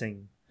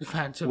Menacing, The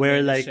Phantom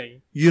where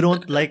Menacing. you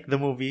don't like the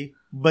movie,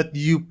 but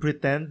you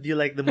pretend you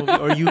like the movie,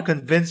 or you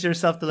convince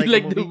yourself to like, You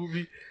like the the movie.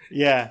 movie.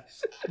 Yeah,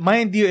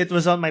 mind you, it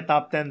was on my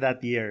top 10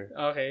 that year.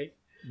 Okay.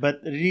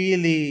 But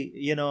really,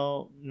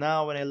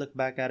 now when I look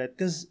back at it,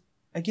 because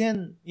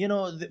again,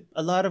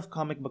 a lot of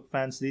comic book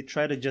fans, they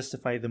try to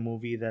justify the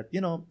movie that,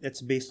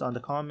 it's based on the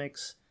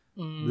comics,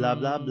 blah,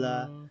 blah,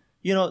 blah.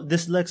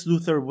 This Lex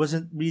Luthor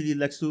wasn't really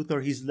Lex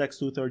Luthor. He's Lex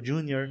Luthor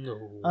Jr.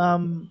 No.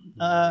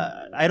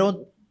 I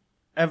don't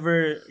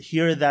ever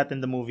hear that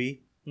in the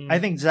movie. I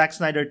think Zack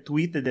Snyder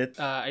tweeted it.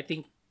 I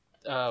think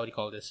what do you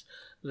call this?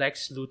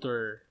 Lex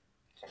Luthor,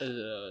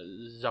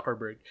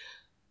 Zuckerberg.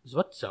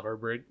 What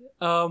Zuckerberg?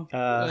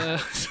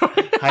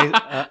 Sorry.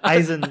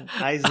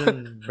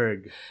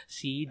 Eisenberg.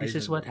 See, this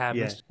is what Eisenberg,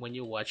 happens yeah. when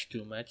you watch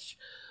too much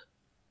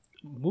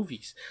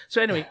movies.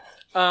 So anyway,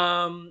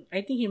 I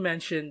think he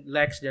mentioned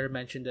Lex there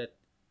mentioned that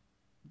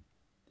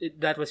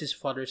that was his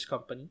father's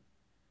company.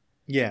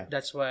 Yeah.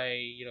 That's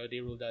why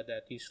they ruled out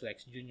that he's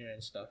Lex Jr.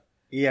 and stuff.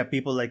 Yeah,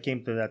 people like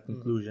came to that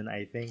conclusion,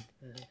 I think.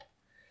 Mhm.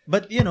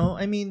 But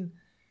I mean,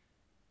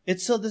 it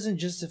still doesn't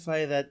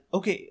justify that.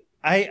 Okay,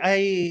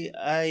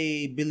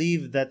 I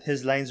believe that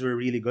his lines were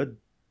really good.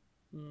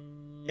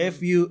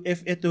 If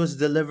it was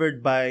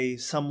delivered by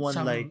someone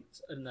like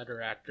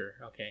another actor,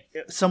 okay.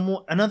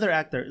 another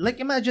actor, like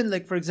imagine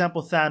like for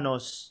example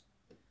Thanos,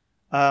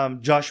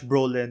 Josh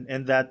Brolin,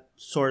 in that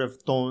sort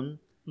of tone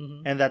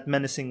Mhm. and that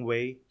menacing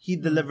way, he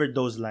delivered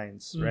those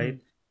lines, Mhm. right?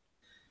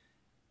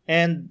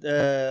 And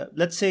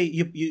let's say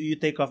you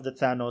take off the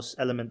Thanos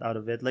element out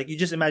of it, like you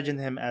just imagine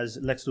him as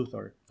Lex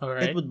Luthor, All it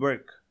right. would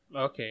work,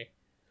 Okay.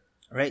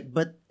 right?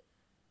 But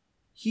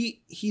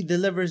he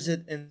delivers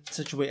it in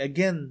such a way,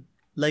 again,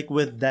 like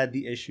with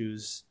daddy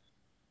issues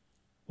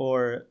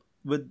or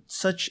with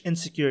such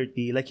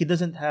insecurity, like he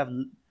doesn't have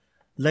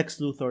Lex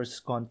Luthor's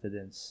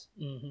confidence,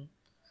 Mhm.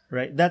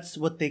 right? That's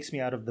what takes me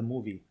out of the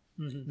movie.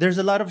 Mhm. There's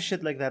a lot of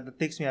shit like that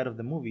takes me out of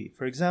the movie.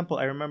 For example,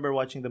 I remember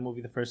watching the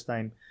movie the first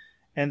time,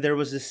 and there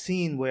was a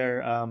scene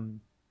where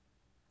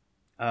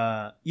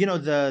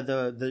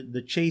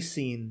the chase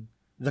scene,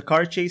 the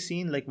car chase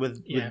scene, like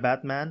with Yeah.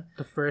 Batman,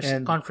 The first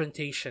and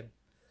confrontation.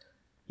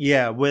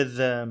 yeah, with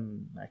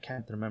I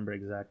can't remember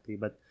exactly,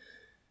 but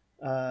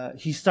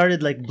he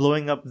started like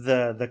blowing up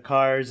the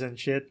cars and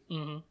shit.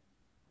 Mm-hmm.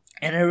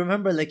 And I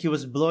remember like he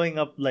was blowing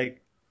up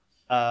like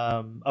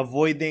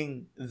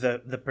avoiding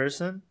the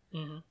person,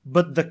 Mm-hmm.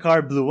 but the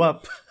car blew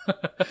up.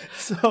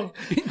 so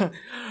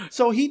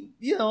so he,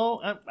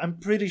 I'm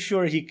pretty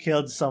sure he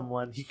killed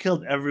someone. He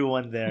killed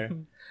everyone there.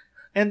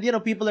 And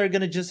people are going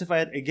to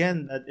justify it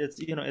again that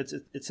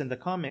it's in the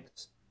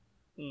comics.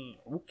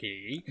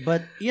 Okay.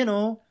 But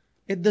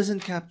it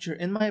doesn't capture,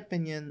 in my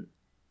opinion,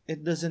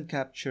 it doesn't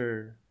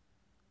capture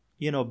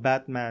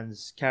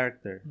Batman's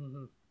character.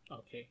 Mm-hmm.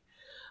 Okay.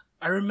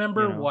 I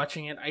remember You know?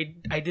 watching it.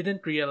 I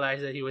didn't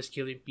realize that he was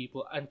killing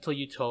people until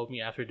you told me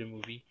after the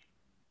movie.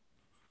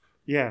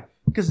 Yeah,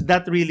 because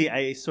that really,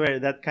 I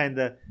swear,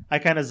 I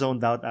kind of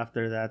zoned out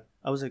after that.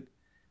 I was like,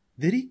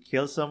 did he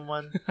kill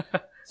someone?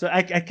 So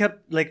I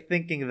kept like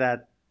thinking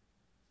that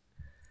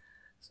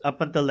up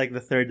until like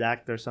the third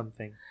act or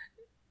something.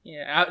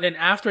 Yeah. Then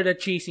after the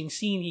chasing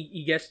scene,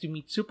 he gets to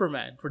meet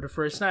Superman for the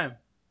first time.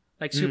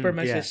 Like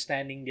Superman's yeah. just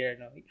standing there.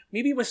 No,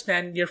 maybe he was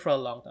standing there for a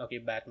long time. Okay,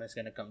 Batman's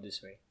gonna come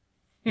this way.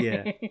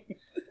 Yeah.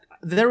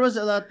 There was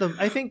a lot of,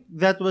 I think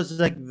that was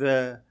like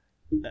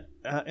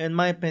in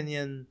my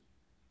opinion,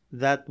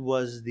 that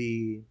was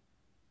the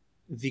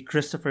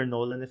Christopher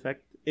Nolan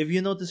effect. If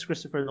you notice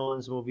Christopher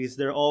Nolan's movies,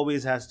 there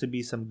always has to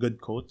be some good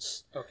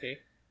quotes. Okay.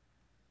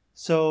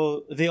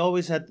 So they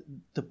always had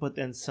to put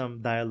in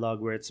some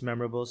dialogue where it's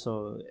memorable.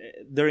 So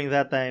during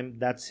that time,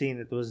 that scene,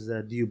 it was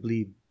the "Do you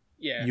bleed?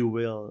 Yeah. You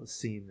will"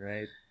 scene,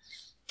 right?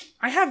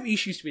 I have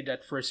issues with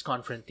that first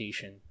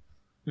confrontation.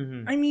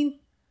 Mm-hmm. I mean,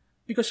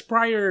 because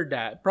prior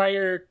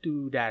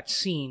to that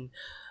scene,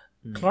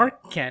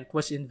 Clark Kent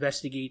was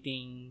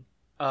investigating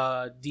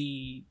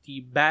the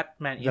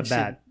Batman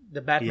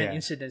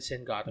incidents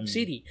in Gotham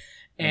City,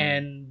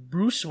 and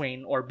Bruce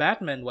Wayne or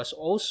Batman was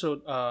also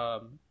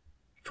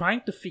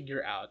trying to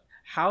figure out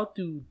how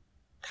to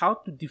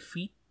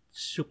defeat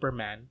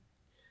Superman,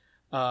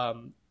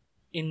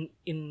 in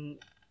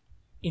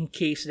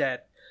case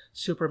that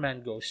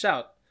Superman goes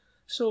out.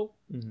 So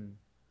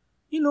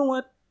you know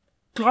what?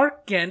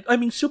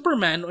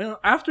 Superman,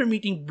 after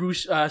meeting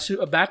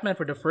Batman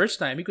for the first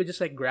time, he could just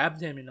like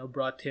grabbed him,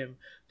 brought him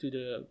to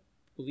the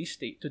police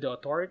state, to the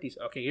authorities.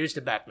 Okay, here's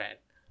the Batman,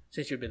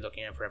 since you've been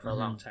looking at him for a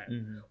long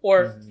time.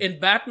 Or in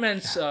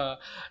Batman's,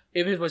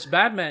 if it was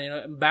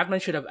Batman,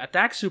 Batman should have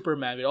attacked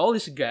Superman with all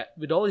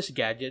his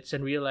gadgets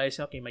and realized,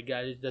 okay, my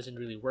gadget doesn't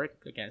really work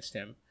against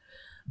him.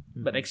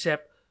 But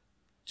except,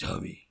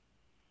 tell me,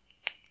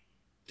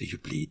 do you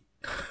bleed?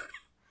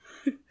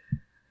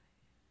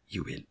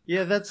 You will.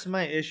 Yeah, that's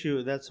my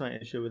issue. That's my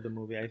issue with the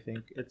movie. I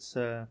think it's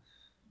I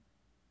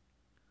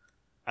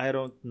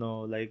don't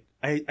know. Like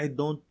I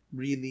don't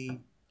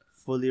really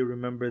fully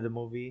remember the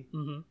movie.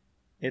 Mm-hmm.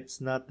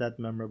 It's not that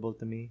memorable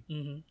to me.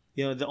 Mm-hmm.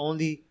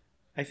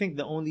 I think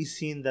the only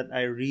scene that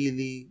I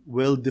really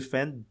will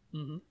defend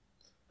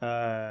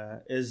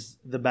is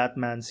the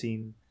Batman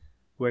scene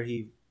where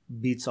he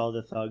beats all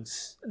the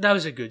thugs. That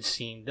was a good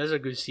scene. That was a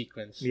good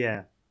sequence.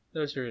 Yeah.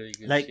 That was a really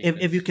good. Like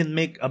if you can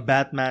make a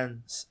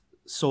Batman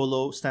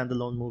solo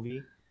standalone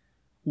movie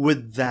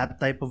with that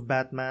type of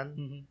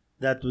Batman,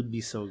 that would be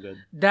so good.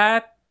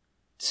 That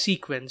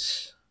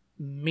sequence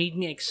made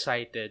me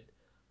excited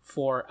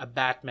for a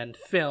Batman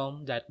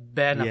film that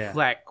Ben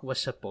Affleck was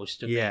supposed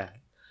to make.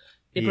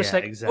 It was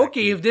like, exactly.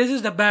 Okay, if this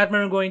is the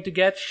Batman we're going to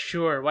get,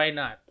 sure, why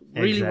not?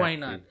 Really, why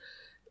Exactly.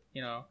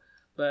 not?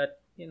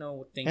 But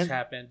things And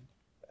happened.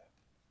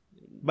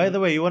 by the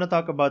way, you want to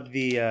talk about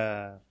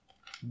the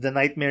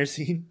nightmare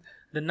scene?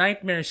 The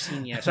nightmare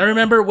scene, yes. I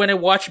remember when I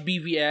watched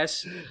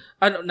BVS.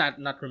 No,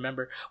 not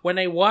remember. When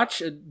I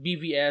watched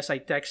BVS,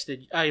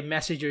 I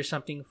messaged her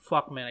something.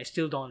 Fuck, man, I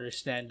still don't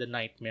understand the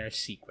nightmare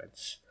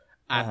sequence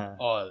at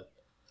all.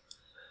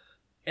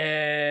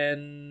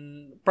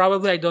 And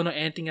probably I don't know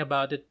anything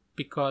about it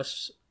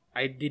because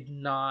I did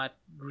not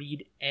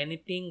read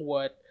anything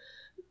what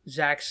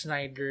Zack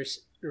Snyder's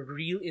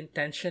real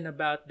intention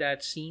about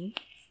that scene,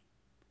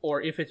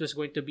 or if it was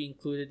going to be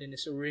included in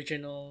his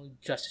original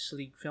Justice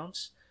League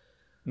films.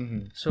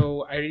 Mm-hmm.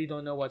 So I really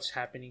don't know what's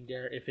happening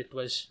there. If it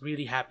was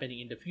really happening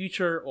in the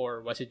future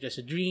or was it just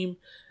a dream?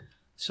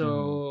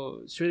 So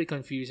it's really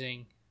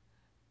confusing.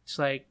 It's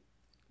like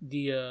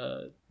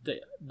the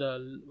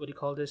what do you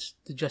call this?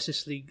 The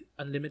Justice League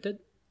Unlimited.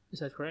 Is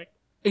that correct?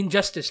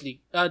 Injustice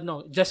League.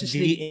 No, Justice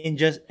League. The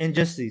Injustice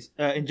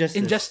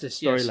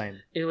Injustice. Yes. storyline.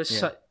 It was.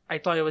 Yeah. I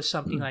thought it was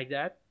something like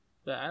that,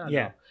 but I don't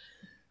Yeah. know.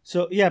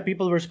 So yeah,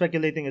 people were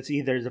speculating it's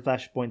either the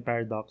Flashpoint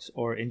paradox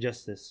or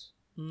Injustice,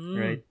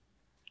 right?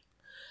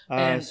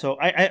 And- So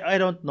I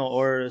don't know,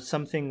 or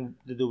something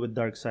to do with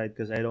Darkseid,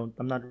 because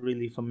I'm not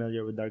really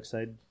familiar with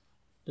Darkseid.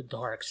 The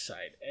dark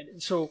side.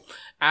 And so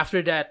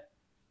after that,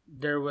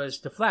 there was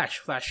the Flash.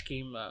 Flash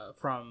came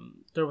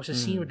from. There was a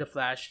scene with the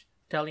Flash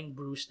telling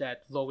Bruce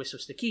that Lois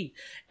was the key,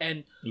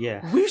 and Yeah.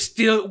 we're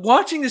still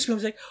watching this film.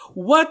 It's like,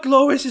 what?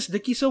 Lois is the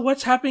key? So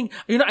what's happening?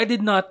 I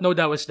did not know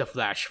that was the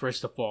Flash.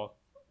 First of all,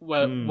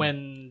 well,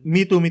 when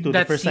Me too. The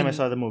that first time I scene-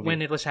 saw the movie.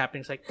 when it was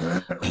happening, it's like,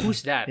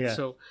 who's that? Yeah.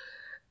 So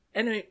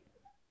anyway,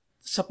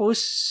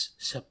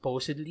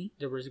 supposedly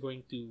there was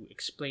going to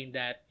explain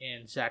that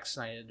in Zack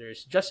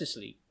Snyder's Justice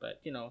League,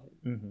 but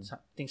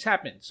things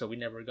happened, so we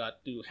never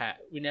got to have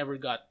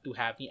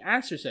the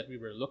answers that we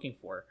were looking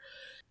for.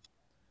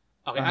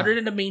 Okay, other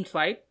than the main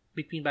fight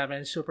between Batman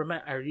and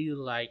Superman, I really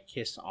like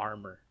his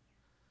armor.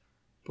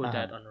 Put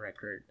that on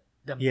record.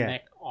 The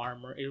mech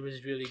armor, it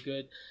was really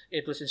good.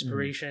 It was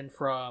inspiration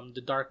from the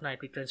Dark Knight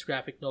Returns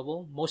graphic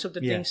novel. Most of the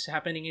things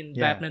happening in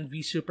Batman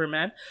v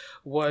Superman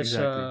was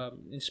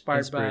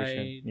inspired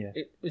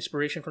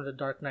inspiration from the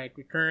Dark Knight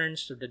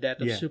Returns, to the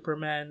death of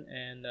Superman,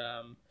 and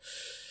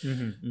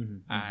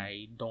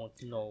I don't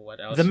know what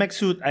else. The mech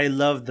suit, I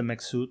love the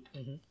mech suit.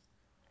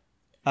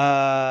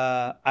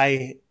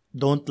 I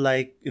don't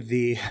like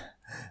the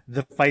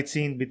fight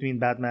scene between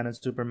Batman and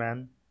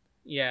Superman.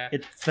 Yeah,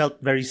 It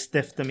felt very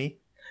stiff to me.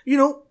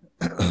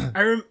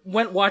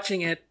 when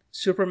watching it,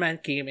 Superman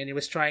came and he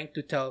was trying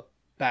to tell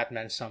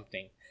Batman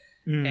something.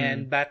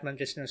 And Batman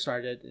just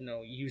started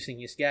using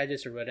his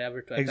gadgets or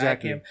whatever to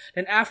attack him.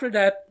 And after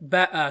that,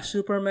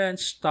 Superman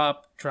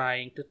stopped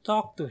trying to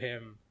talk to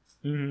him.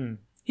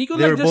 He could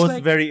They were just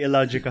both very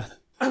illogical.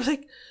 I was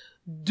like,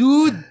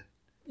 dude,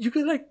 you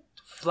could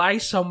fly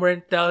somewhere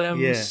and tell him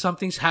Yeah.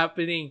 something's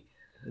happening.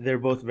 They're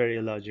both very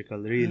illogical,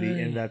 really,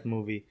 in that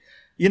movie.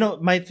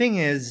 My thing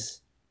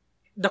is,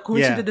 The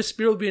coincidence the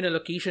spear will be in a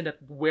location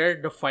where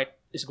the fight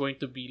is going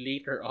to be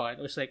later on.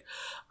 It was like,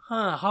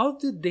 how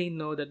did they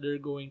know that they're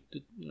going to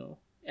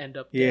end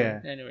up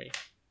there? Anyway,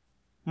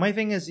 my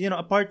thing is,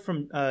 apart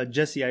from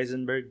Jesse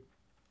Eisenberg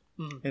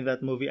in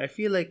that movie, I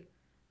feel like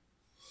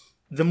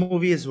the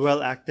movie is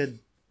well acted.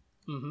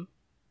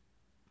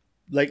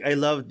 Like, I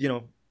loved,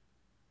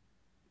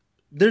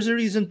 there's a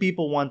reason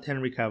people want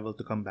Henry Cavill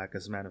to come back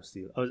as Man of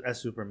Steel, as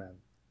Superman.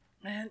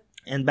 man,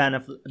 And Ben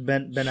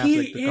Affleck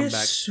he to come is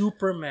back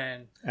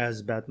Superman.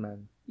 as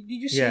Batman. Did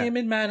you see him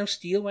in Man of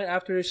Steel when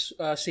after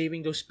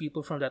saving those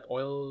people from that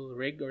oil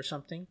rig or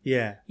something?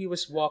 Yeah. He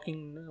was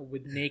walking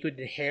with naked,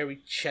 hairy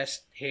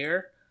chest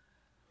hair.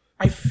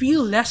 I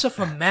feel less of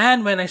a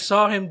man when I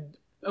saw him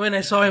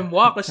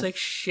walk. I was like,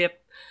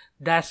 shit,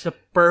 that's a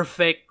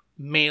perfect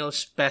male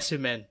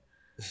specimen.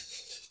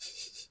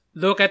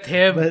 Look at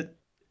him. But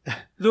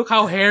Look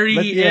how hairy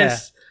he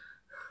is.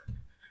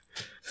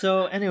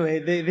 so anyway,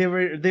 they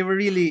were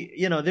really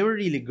they were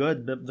really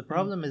good. The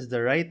problem is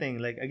the writing.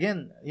 Like,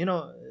 again,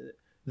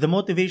 the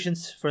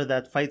motivations for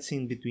that fight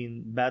scene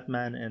between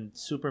Batman and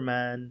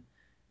Superman,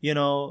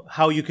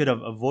 how you could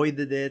have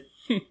avoided it.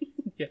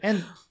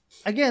 And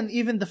again,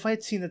 even the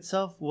fight scene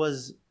itself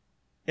was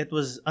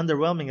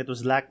underwhelming. It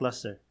was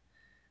lackluster.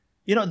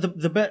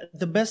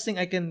 The best thing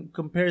I can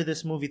compare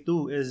this movie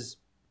to is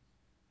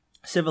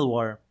Civil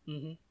War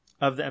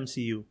of the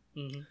MCU.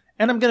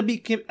 And I'm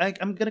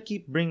gonna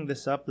keep bringing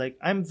this up. Like,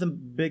 I'm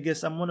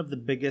one of the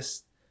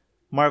biggest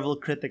Marvel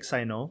critics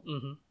I know.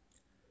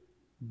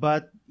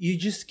 But you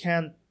just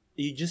can't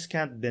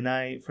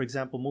deny, for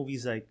example,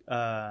 movies like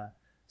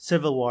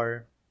Civil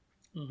War,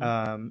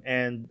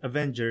 and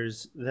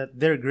Avengers, that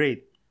they're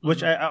great.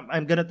 Which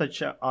I'm gonna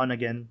touch on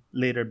again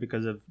later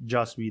because of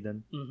Joss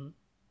Whedon.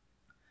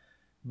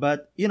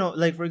 But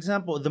like, for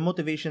example, the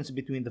motivations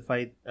between the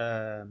fight.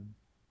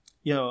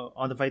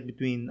 On the fight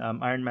between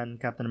Iron Man and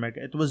Captain America,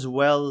 it was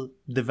well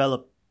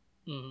developed,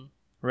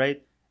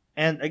 right?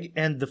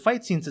 And the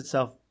fight scenes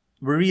itself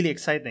were really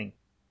exciting.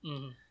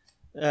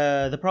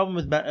 The problem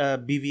with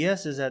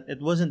BVS is that it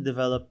wasn't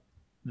developed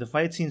the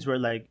fight scenes were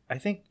like, I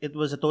think it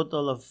was a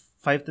total of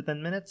 5 to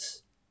 10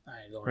 minutes,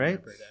 I don't right?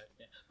 remember that.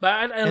 Yeah.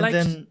 But And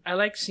then I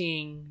like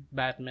seeing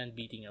Batman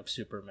beating up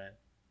Superman.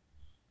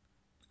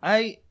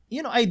 I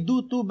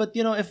do too, but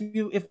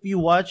if you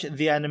watch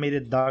the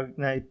animated Dark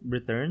Knight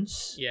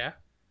Returns, Yeah.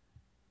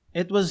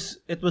 it was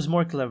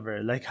more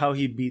clever. Like how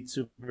he beat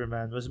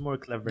Superman was more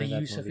clever The in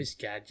that use of movie. his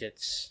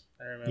gadgets.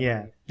 I remember.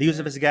 Yeah, the use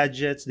of his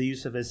gadgets, the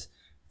use of his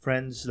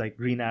friends like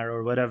Green Arrow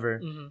or whatever,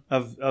 Mm-hmm.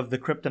 of the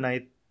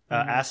kryptonite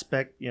Mhm.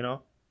 aspect.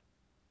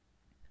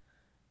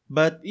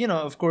 But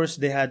of course,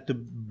 they had to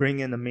bring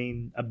in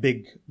a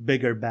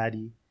bigger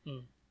baddie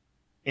Mm.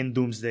 in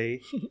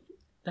Doomsday.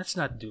 That's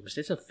not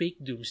Doomsday. It's a fake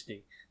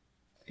Doomsday.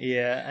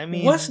 Yeah, I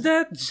mean, Was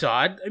that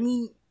Zod? I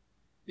mean,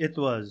 it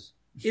was.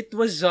 it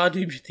was Zod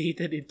who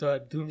mutated into a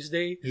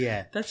Doomsday.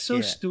 Yeah, That's so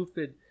yeah.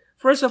 stupid.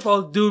 First of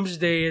all,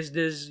 Doomsday is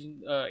this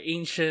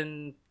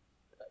ancient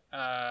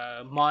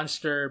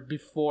monster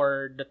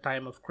before the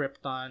time of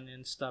Krypton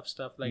and stuff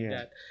like Yeah.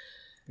 that.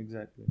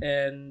 Exactly.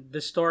 And the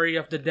story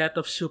of the death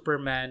of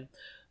Superman.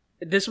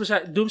 This was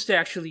Doomsday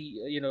actually.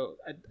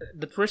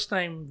 The first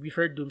time we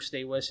heard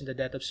Doomsday was in the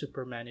death of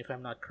Superman, if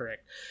I'm not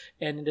correct.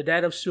 And in the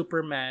death of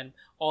Superman,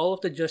 all of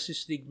the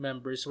Justice League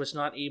members was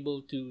not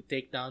able to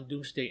take down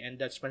Doomsday, and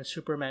that's when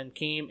Superman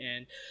came,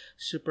 and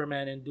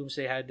Superman and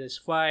Doomsday had this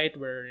fight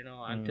where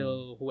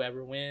until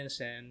whoever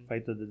wins, and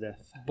Fight to the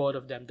death. both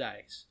of them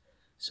dies.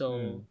 So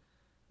Mm.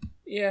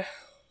 yeah,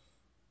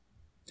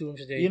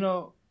 Doomsday.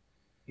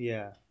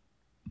 Yeah.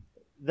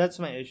 That's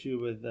my issue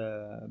with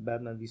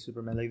Batman v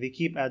Superman. Like they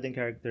keep adding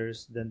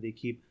characters, then they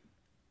keep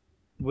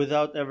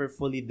without ever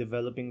fully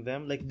developing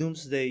them. Like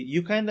Doomsday,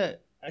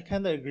 I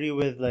kind of agree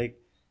with like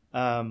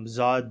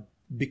Zod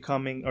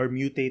becoming or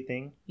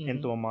mutating Mhm.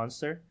 into a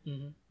monster,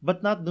 Mhm.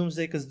 but not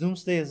Doomsday because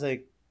Doomsday is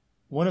like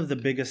one of the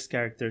biggest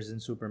characters in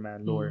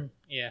Superman lore.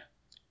 Yeah.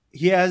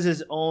 He has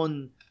his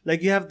own.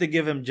 Like you have to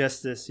give him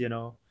justice. You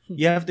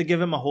have to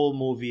give him a whole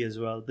movie as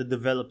well to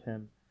develop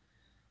him,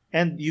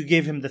 and you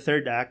gave him the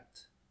third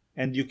act.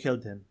 And you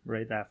killed him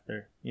right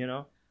after,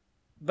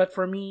 But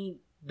for me,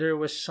 there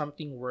was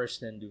something worse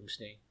than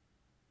Doomsday.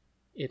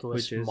 It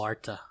was Which is?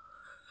 Martha.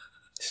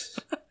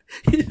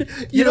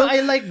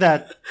 I like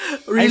that.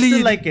 Really? I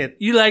still like it.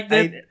 You liked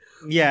it?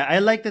 I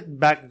liked it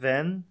back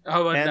then.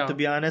 How about And now? to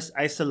be honest,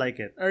 I still like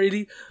it.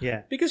 Really?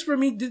 Yeah. Because for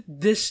me,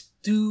 this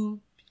two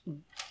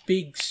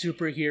big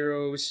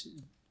superheroes,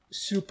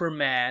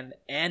 Superman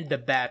and the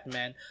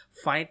Batman,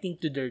 fighting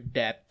to their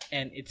death,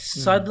 and it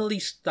suddenly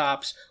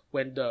stops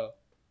when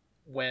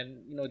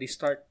they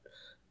start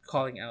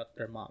calling out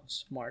their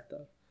moms,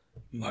 Martha.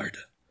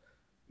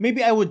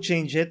 Maybe I would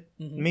change it.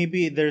 Mhm.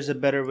 Maybe there's a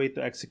better way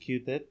to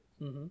execute it.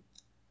 Mm-hmm.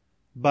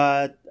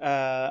 But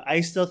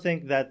I still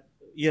think that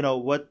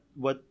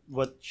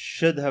what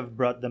should have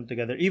brought them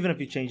together, even if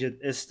you change it,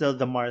 is still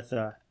the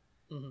Martha,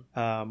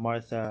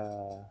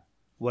 Martha,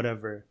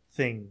 whatever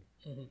thing.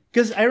 Mhm.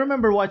 Because I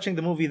remember watching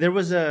the movie, there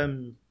was a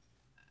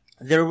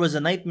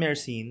nightmare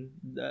scene,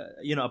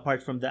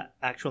 apart from the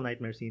actual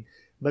nightmare scene.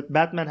 But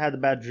Batman had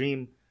a bad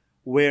dream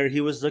where he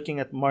was looking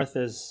at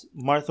Martha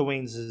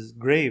Wayne's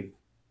grave.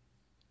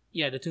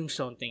 Yeah, the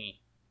tombstone thingy,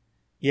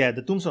 Yeah,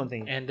 the tombstone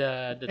thing. and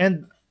the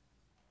And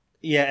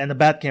the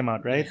bat came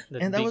out, right? the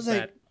And I big was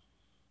like, bat.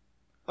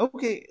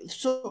 okay,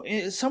 so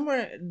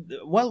somewhere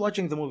while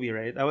watching the movie,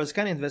 right, I was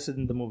kind of invested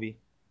in the movie.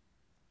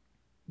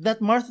 That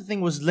Martha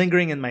thing was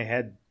lingering in my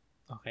head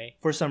Okay.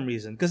 for some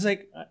reason, because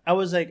like I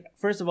was like,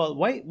 first of all,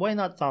 why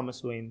not Thomas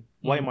Wayne?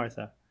 Why Mhm.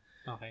 Martha?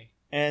 Okay.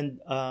 And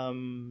I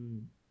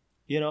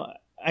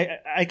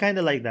kind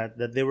of like that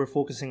they were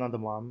focusing on the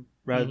mom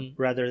Mhm.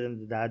 rather than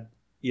the dad,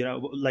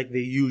 like they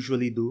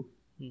usually do.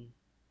 Mm.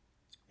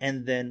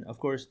 And then of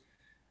course,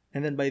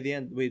 and then by the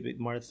end, wait,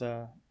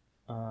 Martha,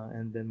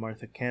 and then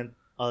Martha Kent,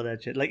 all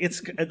that shit. Like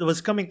it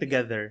was coming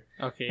together,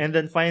 Okay. and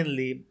then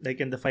finally, like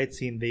in the fight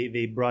scene,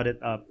 they brought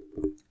it up,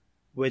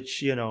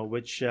 which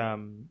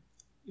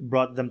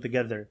brought them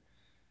together.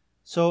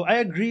 So I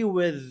agree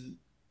with,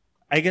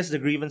 I guess, the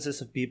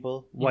grievances of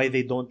people why Mhm.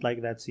 they don't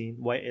like that scene,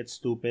 why it's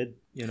stupid.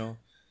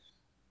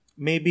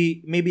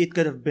 Maybe it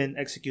could have been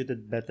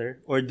executed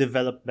better or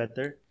developed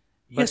better.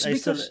 But Yes, I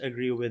still because-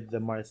 agree with the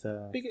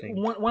Martha thing.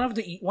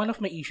 one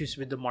of my issues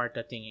with the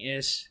Martha thing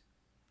is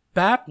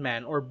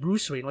Batman or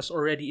Bruce Wayne was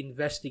already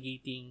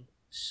investigating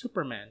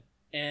Superman,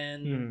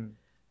 and Hmm.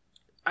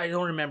 I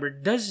don't remember.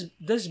 Does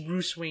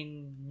Bruce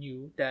Wayne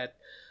knew that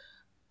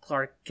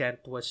Clark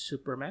Kent was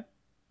Superman?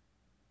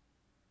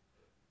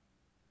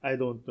 I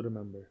don't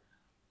remember.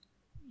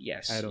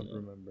 Yes. I don't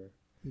remember.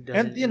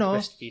 Doesn't And,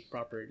 investigate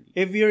properly.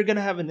 If you're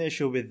gonna have an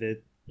issue with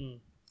it, Mm.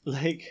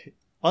 like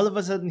all of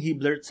a sudden he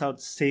blurts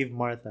out "Save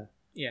Martha"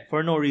 Yeah.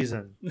 for no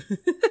reason.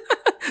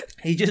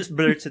 He just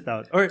blurts it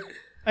out. Or,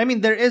 I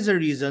mean, there is a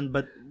reason,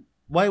 but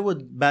why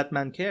would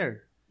Batman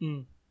care?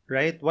 Mm.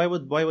 Right? Why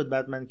would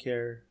Batman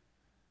care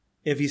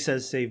if he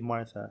says "Save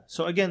Martha"?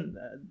 So again,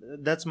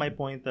 that's my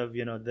point of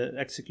the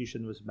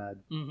execution was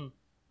bad. Mm-hmm.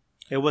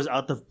 It was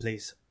out of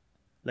place.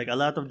 Like a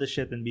lot of the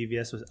shit in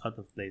BVS was out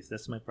of place.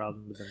 That's my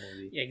problem with the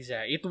movie.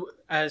 Exactly.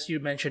 As you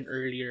mentioned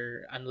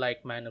earlier,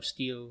 unlike Man of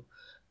Steel,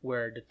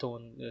 where the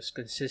tone was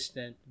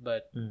consistent,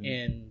 but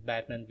in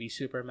Batman v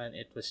Superman,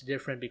 it was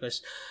different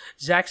because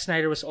Zack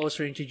Snyder was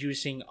also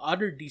introducing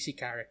other DC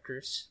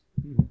characters.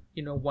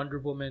 You know, Wonder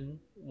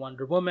Woman,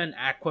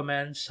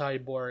 Aquaman,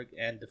 Cyborg,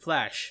 and the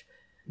Flash.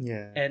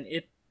 Yeah. And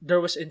there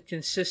was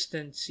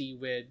inconsistency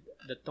with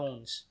the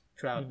tones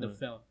throughout the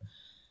film.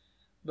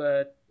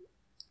 But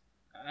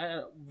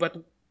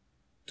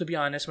to be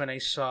honest, when I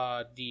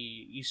saw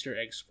the Easter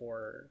eggs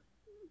for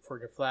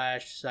the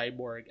Flash,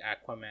 Cyborg,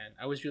 Aquaman,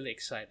 I was really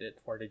excited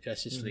for the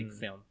Justice League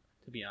film.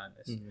 To be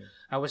honest,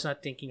 I was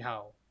not thinking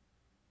how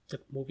the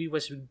movie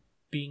was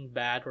being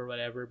bad or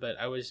whatever, but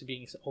I was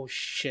being, oh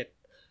shit,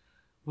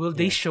 will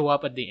they show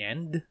up at the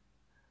end?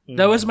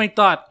 That was my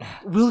thought.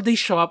 Will they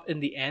show up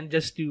in the end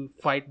just to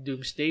fight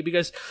Doomsday?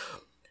 Because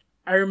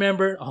I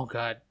remember, oh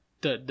god,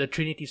 the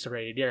Trinity's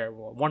already there.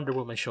 Wonder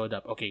Woman showed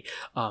up. Okay,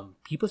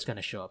 people's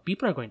gonna show up.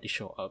 People are going to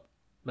show up,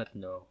 but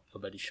no,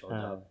 nobody showed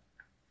up.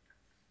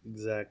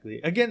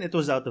 Exactly. Again, it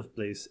was out of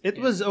place. It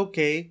was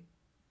okay.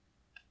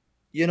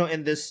 You know,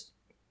 in this,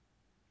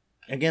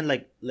 again,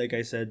 like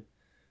I said,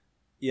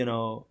 you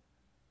know,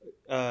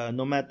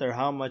 no matter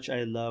how much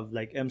I love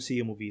like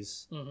MCU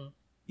movies,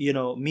 you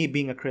know, me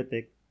being a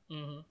critic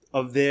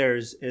of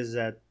theirs is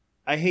that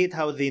I hate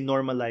how they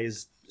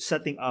normalize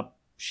setting up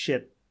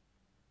shit.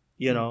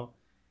 You know,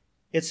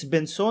 it's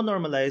been so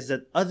normalized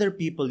that other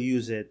people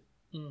use it,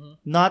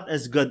 not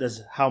as good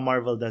as how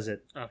Marvel does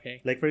it. Okay.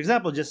 Like for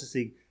example, Justice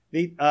League,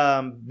 they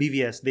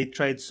BVS, they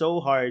tried so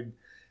hard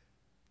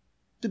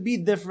to be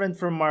different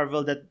from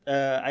Marvel that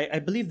I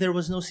believe there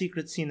was no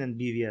secret scene in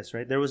BVS,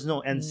 right? There was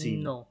no end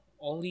scene. No,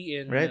 only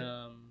in right?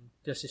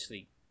 Justice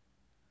League.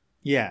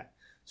 Yeah.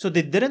 So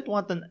they didn't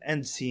want an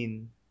end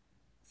scene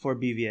for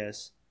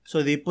BVS.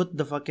 So they put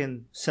the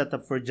fucking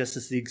setup for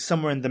Justice League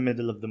somewhere in the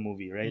middle of the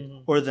movie, right?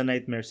 Or the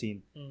nightmare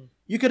scene.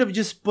 You could have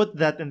just put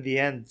that in the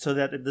end so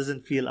that it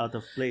doesn't feel out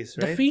of place,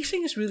 right? The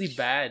facing is really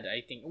bad,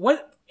 I think.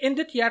 What in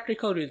the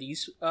theatrical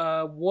release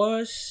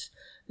was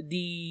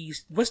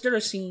there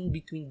a scene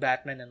between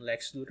Batman and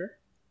Lex Luthor?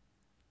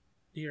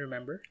 Do you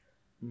remember?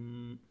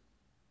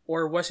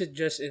 Or was it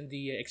just in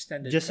the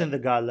extended just cut? in the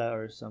gala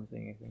or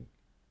something, I think.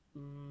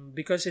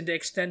 Because in the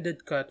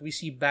extended cut, we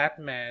see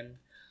Batman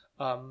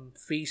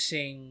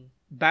facing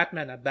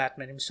Batman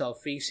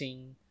himself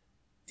facing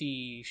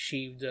the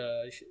shaved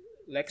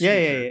Lex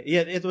Luthor.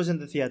 Yeah. It was in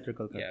the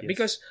theatrical cut. Yeah,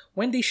 yes.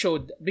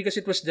 because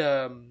it was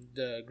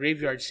the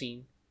graveyard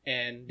scene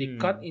and they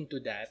cut into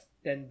that,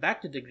 then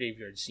back to the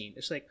graveyard scene.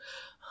 It's like,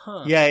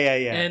 huh.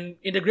 Yeah. And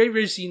in the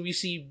graveyard scene, we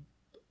see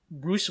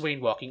Bruce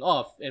Wayne walking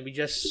off, and we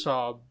just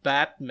saw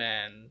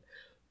Batman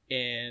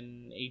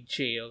in a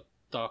jail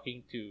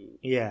talking to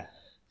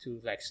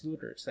Lex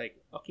Luthor. It's like,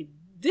 okay,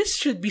 this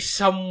should be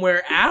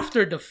somewhere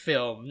after the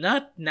film,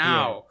 not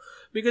now.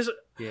 Because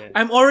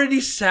I'm already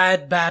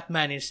sad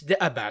Superman is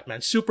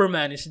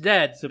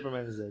dead.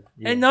 Superman is dead.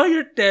 Yeah. And now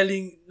you're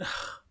telling...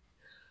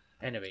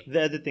 Anyway.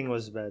 The editing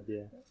was bad,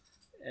 yeah.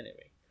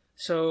 Anyway.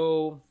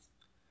 So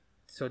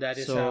that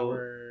is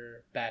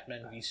our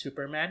Batman v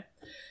Superman.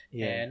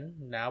 Yeah.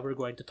 And now we're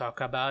going to talk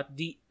about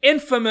the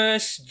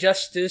infamous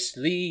Justice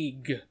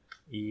League.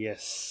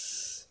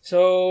 Yes.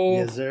 So...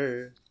 Yes,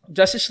 sir.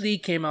 Justice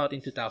League came out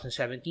in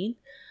 2017.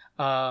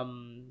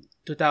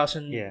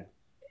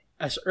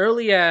 As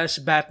early as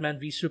Batman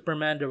v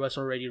Superman, there was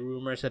already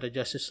rumors that a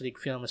Justice League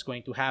film is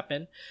going to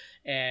happen,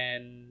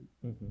 and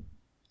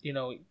you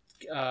know,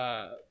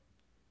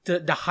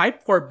 the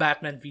hype for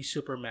Batman v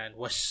Superman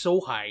was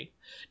so high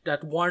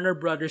that Warner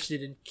Brothers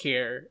didn't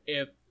care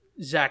if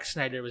Zack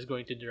Snyder was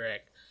going to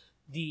direct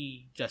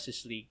the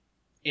Justice League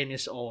in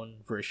his own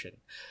version.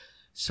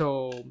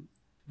 So,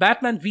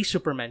 Batman v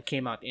Superman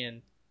came out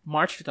in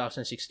March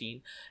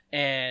 2016,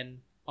 and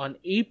on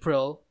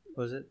April,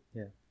 was it?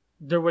 Yeah.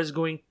 There was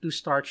going to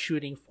start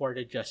shooting for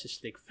the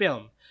Justice League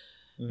film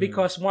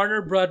because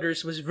Warner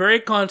Brothers was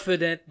very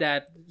confident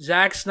that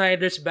Zack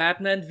Snyder's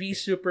Batman v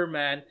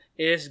Superman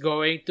is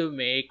going to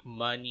make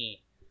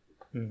money.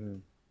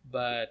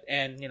 But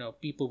you know,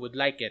 people would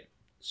like it.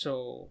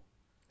 So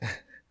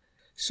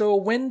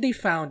when they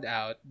found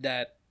out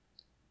that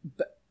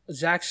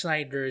Zack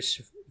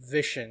Snyder's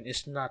vision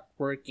is not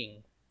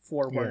working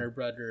for Warner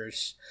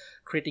Brothers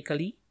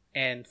critically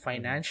and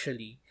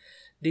financially,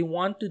 they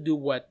want to do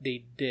what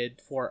they did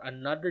for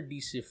another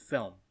DC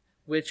film,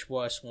 which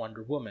was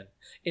Wonder Woman.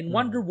 In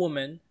Wonder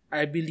Woman,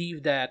 I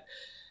believe that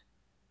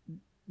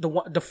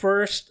the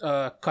first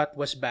cut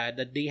was bad,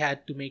 that they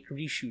had to make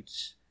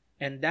reshoots,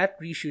 and that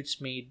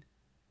reshoots made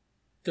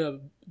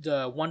the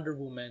Wonder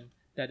Woman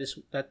that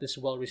is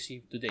well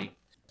received today.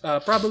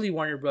 Probably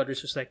Warner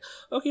Brothers was like,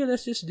 okay,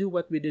 let's just do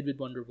what we did with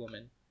Wonder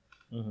Woman.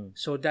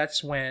 So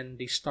that's when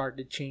they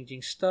started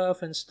changing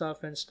stuff, and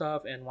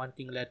one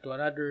thing led to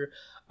another.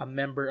 A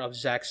member of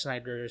Zack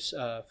Snyder's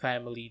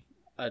family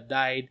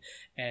died,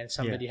 and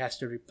somebody has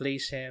to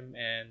replace him,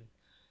 and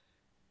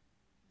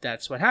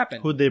that's what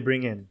happened. Who'd they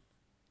bring in?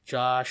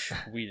 Josh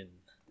Whedon.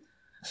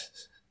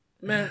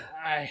 Man,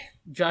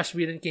 Josh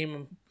Whedon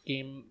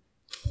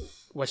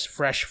was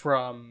fresh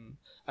from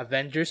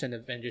Avengers and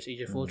Avengers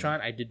Age of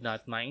Ultron. I did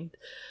not mind,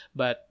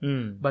 but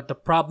the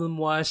problem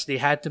was they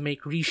had to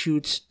make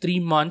reshoots 3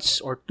 months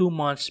or 2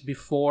 months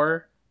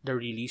before the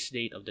release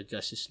date of the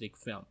Justice League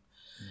film.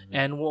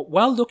 And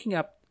while looking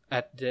up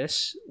at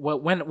this,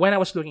 when I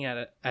was looking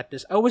at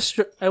this, I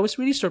was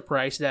really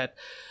surprised that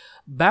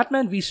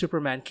Batman v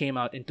Superman came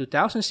out in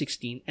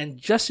 2016 and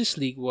Justice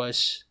League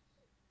was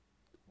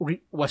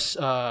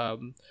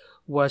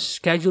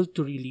scheduled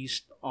to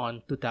release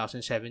on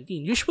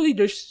 2017. Usually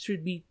there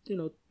should be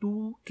 2-3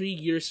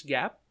 years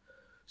gap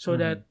so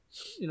that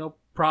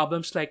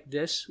problems like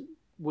this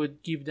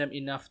would give them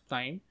enough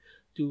time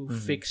to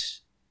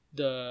fix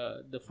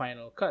the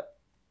final cut.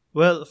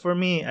 Well, for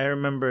me, I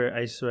remember,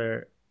 I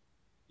swear,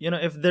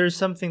 if there's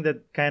something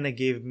that kind of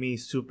gave me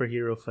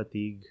superhero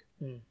fatigue,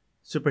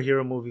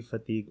 superhero movie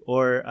fatigue,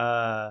 or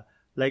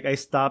like I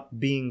stopped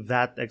being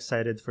that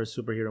excited for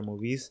superhero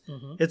movies,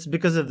 it's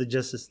because of the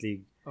Justice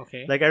League.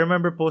 Okay. Like I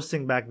remember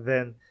posting back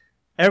then,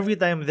 every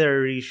time there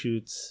are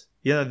reshoots,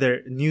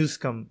 their news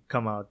come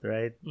out,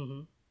 right?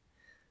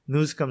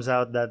 News comes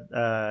out that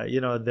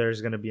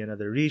there's gonna be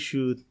another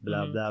reshoot,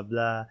 blah blah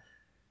blah.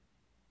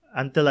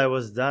 Until I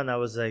was done, I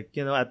was like,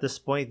 at this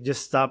point,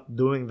 just stop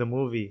doing the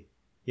movie.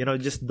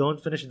 Just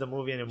don't finish the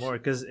movie anymore.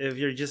 Because if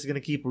you're just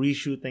gonna keep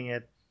reshooting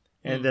it,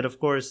 and then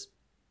of course,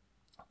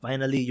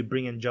 finally you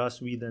bring in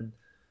Joss Whedon,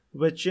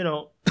 which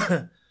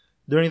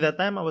during that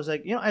time I was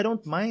like, I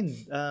don't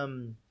mind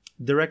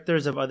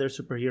directors of other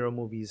superhero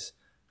movies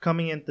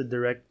coming in to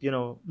direct,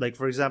 like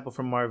for example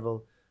from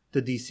Marvel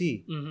to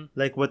DC,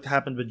 like what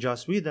happened with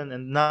Joss Whedon,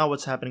 and now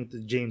what's happening to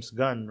James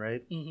Gunn,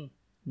 right?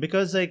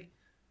 Because like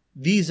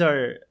these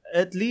are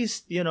at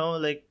least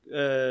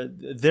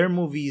their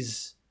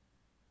movies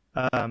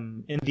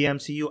in the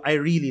MCU I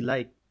really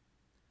like,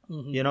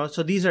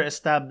 so these are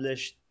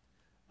established,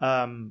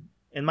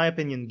 in my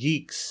opinion,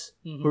 geeks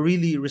who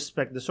really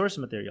respect the source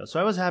material. So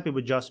I was happy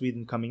with Joss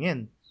Whedon coming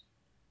in.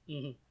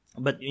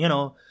 But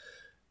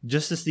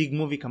Justice League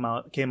movie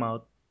came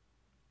out,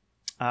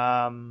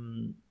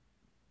 and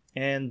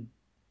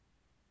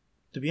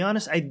to be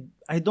honest, I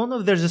don't know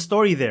if there's a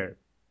story there.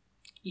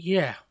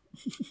 Yeah.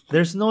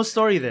 There's no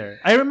story there.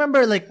 I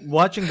remember like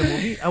watching the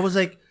movie, I was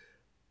like,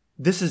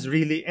 this is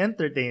really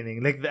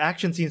entertaining. Like the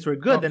action scenes were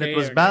good, and it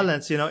was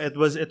balanced.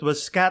 It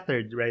was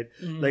scattered, right?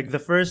 Like the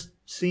first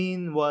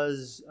scene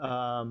was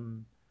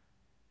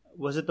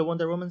it the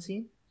Wonder Woman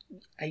scene?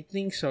 I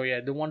think so.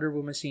 Yeah, the Wonder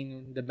Woman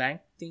scene, the bank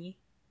thingy.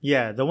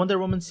 Yeah, the Wonder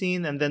Woman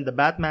scene, and then the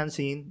Batman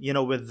scene.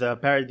 With the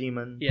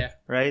Parademon. Yeah.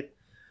 Right.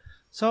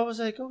 So I was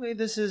like, okay,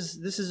 this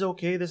is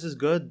okay, this is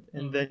good.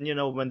 And then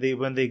when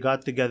they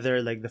got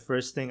together, like the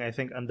first thing, I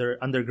think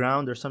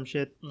underground or some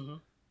shit.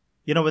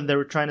 When they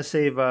were trying to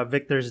save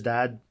Victor's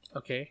dad.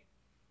 Okay.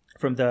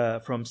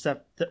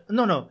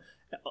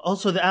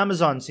 Also the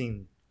Amazon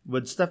scene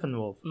with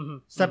Steppenwolf.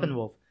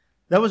 Steppenwolf.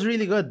 That was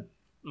really good.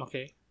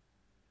 Okay.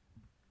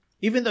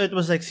 Even though it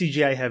was like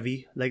CGI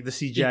heavy, like the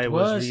CGI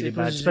was really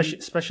bad,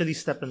 especially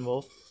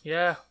Steppenwolf.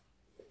 Yeah.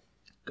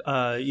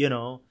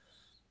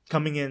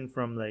 Coming in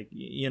from like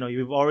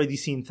you've already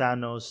seen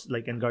Thanos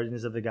like in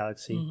Guardians of the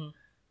Galaxy,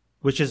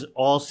 which is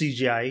all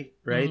CGI,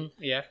 right?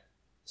 Yeah.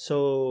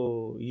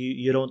 So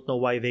you don't know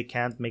why they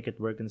can't make it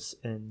work in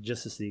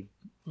Justice League.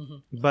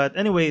 But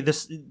anyway, the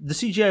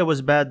CGI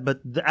was bad,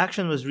 but the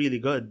action was really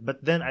good.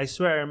 But then I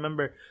swear I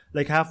remember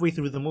like halfway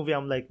through the movie,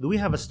 I'm like, do we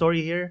have a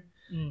story here?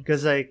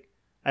 Because like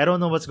I don't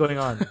know what's going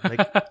on.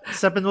 Like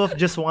Steppenwolf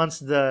just wants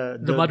the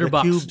mother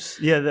box. Cubes.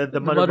 Yeah, the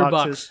mother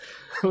boxes.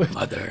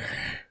 Mother.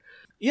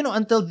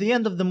 Until the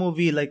end of the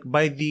movie, like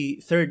by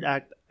the third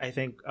act, I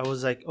think I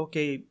was like,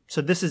 okay,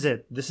 so this is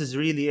it. This is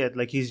really it.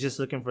 Like he's just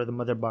looking for the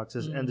mother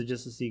boxes, and the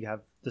Justice League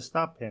have to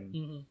stop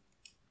him.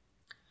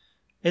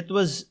 It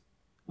was,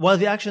 while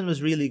the action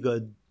was really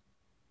good.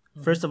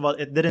 First of all,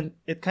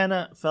 it kind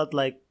of felt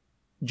like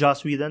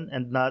Joss Whedon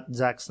and not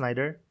Zack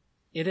Snyder.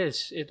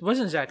 It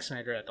wasn't Zack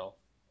Snyder at all.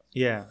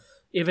 Yeah.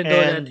 Even though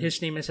that his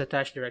name is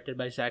attached, directed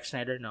by Zack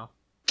Snyder, no.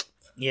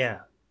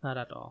 Yeah. Not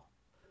at all.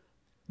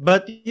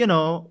 But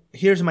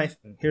here's my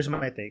thing. Here's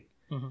my take.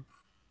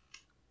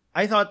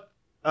 I thought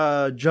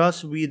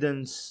Joss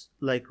Whedon's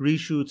like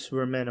reshoots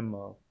were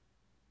minimal.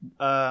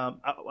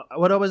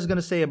 What I was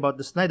gonna say about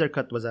the Snyder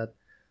Cut was that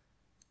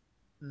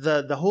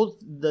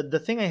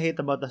the thing I hate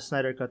about the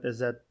Snyder Cut is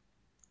that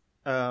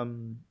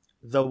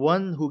the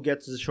one who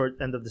gets the short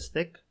end of the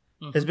stick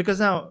is because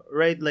now,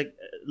 right, like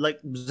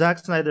Zack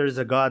Snyder is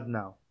a god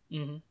now.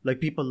 Like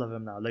people love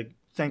him now. Like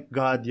thank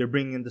God you're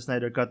bringing in the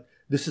Snyder Cut.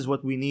 This is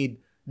what we need.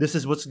 This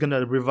is what's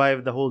gonna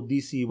revive the whole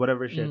DC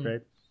whatever shit,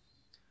 right?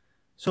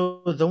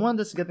 So the one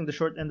that's getting the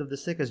short end of the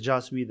stick is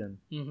Joss Whedon.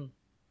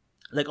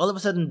 Like all of a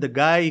sudden, the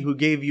guy who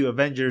gave you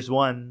Avengers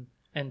 1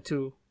 and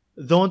 2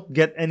 don't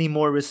get any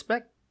more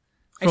respect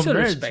from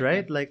nerds,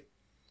 right? Him. Like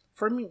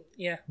for me,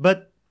 yeah.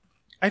 But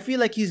I feel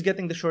like he's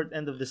getting the short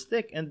end of the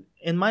stick, and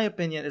in my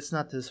opinion, it's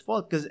not his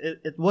fault because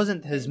it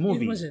wasn't his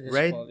movie, it wasn't his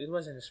right? fault. It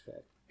wasn't his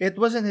fault. It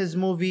wasn't his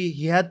movie.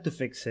 He had to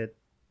fix it.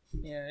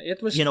 Yeah,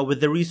 it was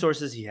with the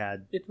resources he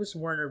had. it was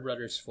Warner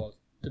Brothers' fault,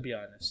 to be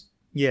honest.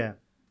 Yeah,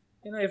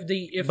 If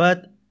they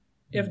but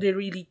if they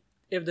really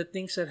if the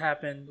things that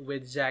happened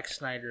with Zack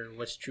Snyder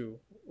was true,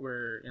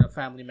 where a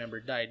family member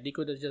died, they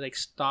could have just like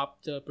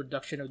stopped the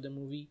production of the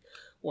movie,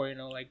 or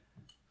like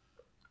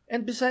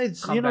and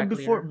besides, come back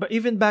before, later. but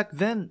even back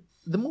then,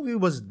 the movie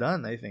was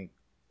done. I think.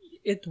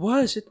 It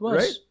was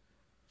Right?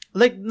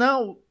 Like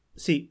now,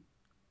 see,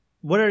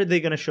 what are they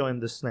gonna show in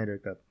the Snyder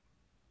Cut?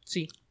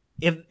 See,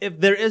 If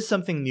there is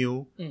something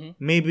new, Mhm.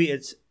 maybe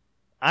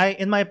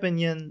in my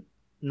opinion,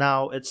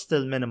 now it's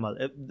still minimal.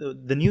 If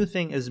the new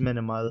thing is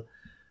minimal,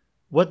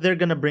 what they're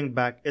gonna bring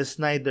back is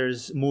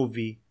Snyder's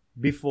movie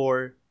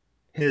before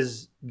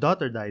his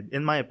daughter died.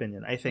 In my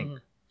opinion, I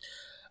think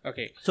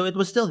okay. so. It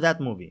was still that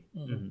movie.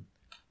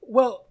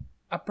 Well,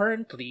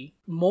 apparently,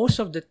 most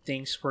of the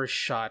things were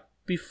shot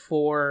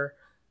before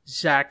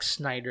Zack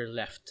Snyder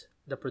left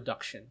the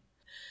production.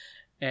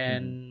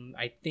 And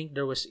I think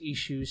there was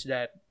issues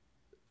that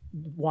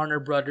Warner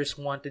Brothers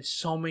wanted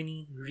so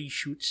many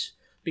reshoots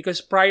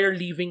because prior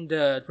leaving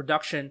the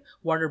production,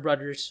 Warner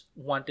Brothers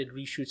wanted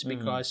reshoots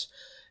because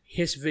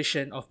his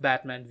vision of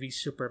Batman v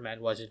Superman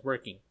wasn't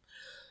working.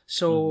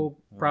 So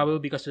probably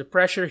because of the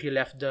pressure, he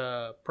left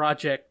the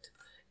project,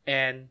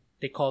 and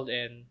they called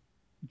in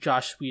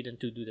Josh Whedon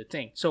to do the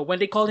thing. So when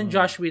they called in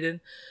Josh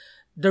Whedon,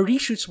 the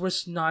reshoots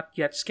was not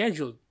yet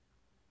scheduled.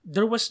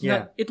 There was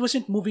not. It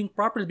wasn't moving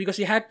properly because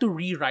he had to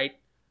rewrite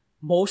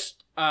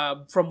most.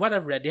 From what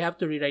I've read, they have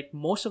to rewrite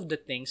most of the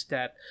things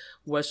that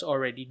was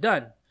already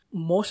done.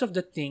 Most of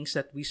the things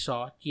that we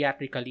saw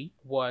theatrically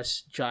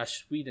was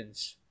Josh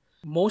Whedon's.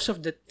 Most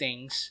of the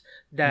things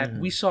that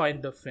we saw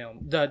in the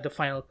film, the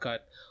final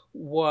cut,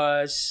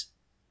 was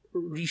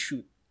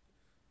reshoot.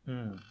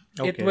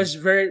 Okay. It was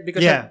very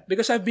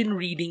because I've been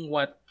reading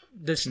what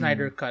the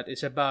Snyder Cut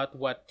is about,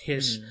 what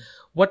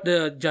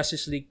the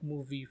Justice League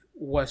movie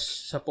was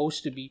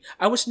supposed to be.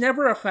 I was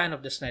never a fan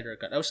of the Snyder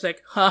Cut. I was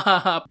like, ha ha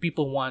ha,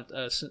 people want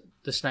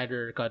the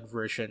Snyder Cut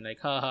version,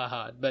 like ha ha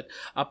ha. But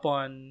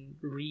upon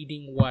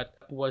reading what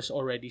was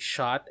already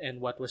shot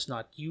and what was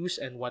not used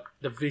and what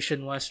the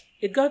vision was,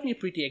 it got me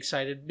pretty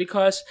excited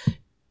because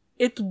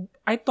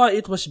I thought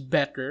it was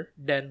better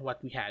than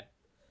what we had.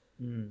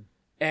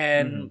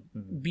 And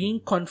being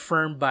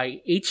confirmed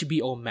by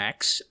HBO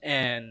Max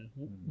and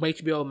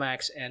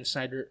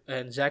Snyder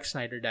and Zack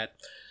Snyder that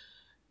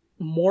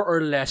more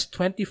or less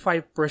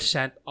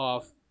 25%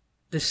 of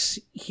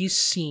his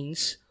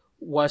scenes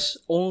was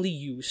only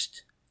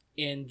used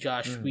in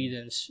Josh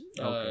Whedon's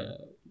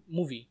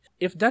movie.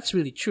 If that's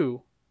really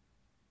true,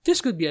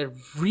 this could be a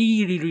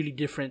really, really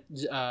different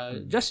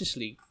Justice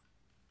League.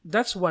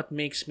 That's what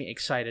makes me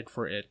excited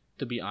for it,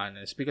 to be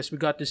honest, because we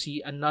got to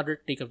see another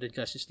take of the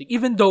Justice League,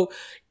 even though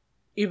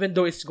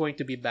it's going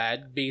to be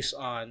bad based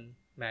on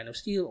Man of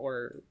Steel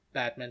or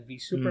Batman v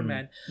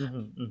Superman.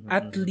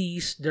 At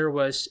least there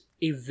was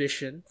a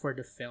vision for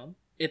the film.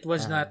 It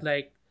was not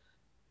like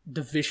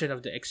the vision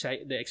of the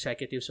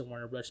executives of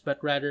Warner Bros.,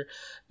 but rather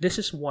this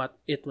is what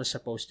it was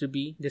supposed to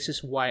be. This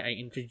is why I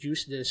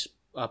introduced this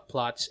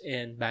plots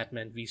in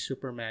Batman v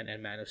Superman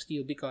and Man of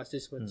Steel, because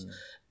this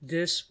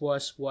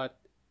was what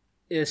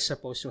is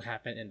supposed to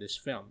happen in this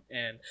film,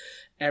 and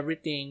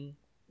everything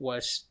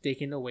was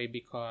taken away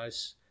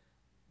because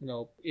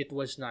it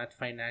was not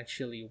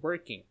financially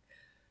working.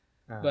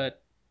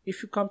 But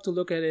if you come to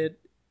look at it,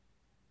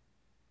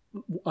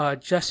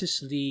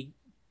 Justice League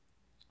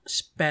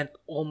spent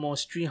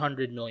almost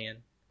 300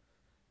 million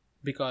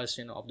because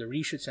of the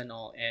reshoots and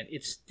all, and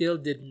it still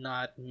did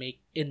not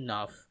make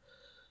enough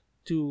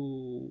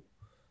to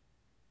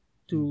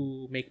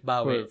make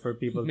Bawi for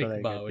people to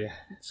like Bawi. it. Yeah.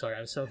 Sorry,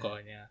 I'm so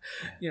gone.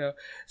 Yeah,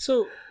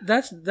 so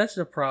that's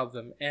the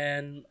problem.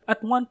 And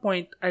at one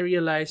point, I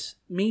realized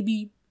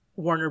maybe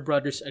Warner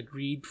Brothers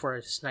agreed for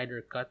a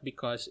Snyder Cut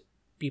because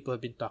people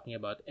have been talking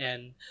about,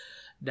 and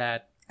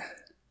that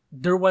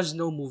there was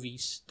no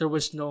movies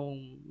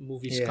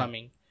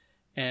coming,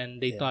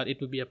 and they thought it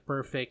would be a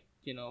perfect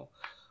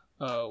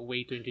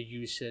way to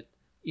introduce it,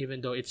 even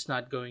though it's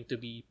not going to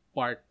be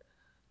part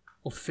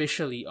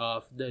officially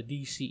of the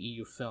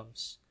DCEU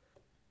films.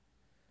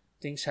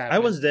 Things happen. I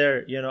was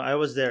there.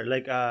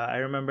 Like I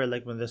remember,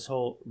 like when this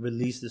whole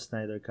release the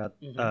Snyder Cut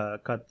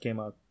cut came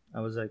out. I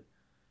was like,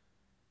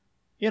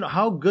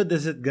 how good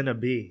is it gonna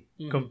be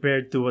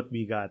compared to what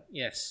we got?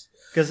 Yes.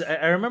 Because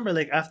I remember,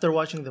 like after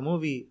watching the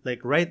movie, like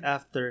right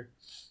after,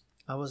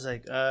 I was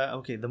like,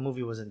 okay, the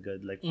movie wasn't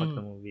good. Like fuck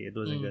the movie, it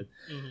wasn't good.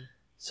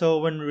 So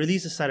when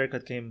release the Snyder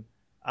Cut came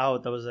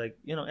out, I was like,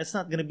 it's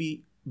not gonna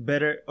be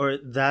better, or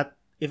that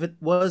if it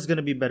was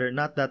gonna be better,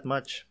 not that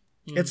much.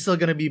 It's still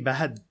gonna be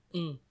bad.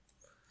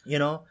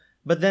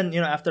 But then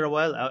after a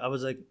while I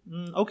was like,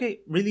 okay,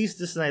 release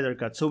the Snyder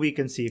Cut so we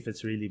can see if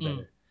it's really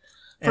better,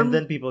 and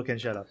then people can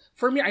shut up.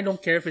 For me, I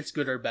don't care if it's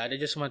good or bad. I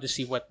just want to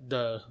see what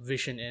the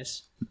vision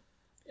is.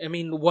 I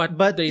mean, what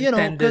the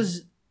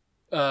intended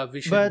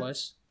vision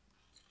was.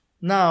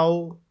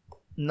 Now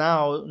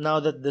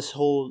that this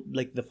whole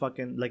like the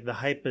fucking like the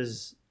hype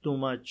is too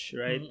much,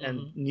 right?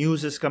 And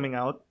news is coming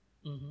out.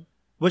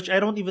 which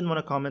I don't even want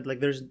to comment. Like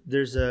there's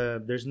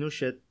new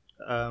shit.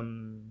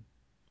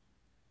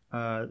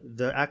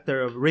 The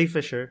actor of Ray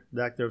Fisher,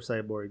 the actor of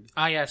Cyborg.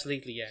 Yes,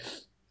 lately, yeah.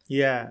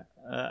 Yeah,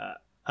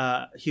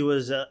 he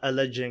was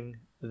alleging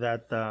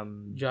that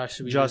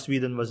Joss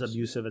Whedon was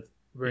abusive.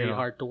 Very you know.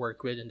 hard to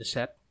work with in the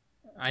set.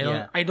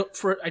 Yeah. I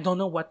don't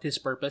know what his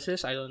purpose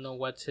is. I don't know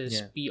what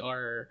his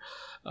PR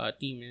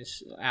team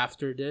is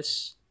after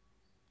this.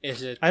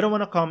 Is it? I don't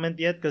want to comment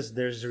yet because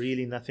there's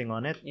really nothing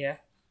on it. Yeah.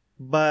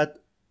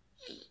 But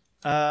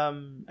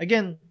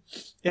again,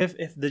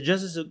 if the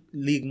Justice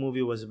League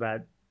movie was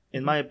bad,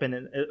 in my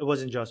opinion, it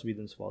wasn't Joss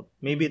Whedon's fault.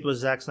 Maybe it was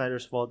Zack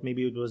Snyder's fault.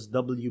 Maybe it was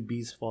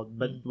WB's fault,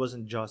 but it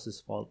wasn't Joss's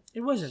fault.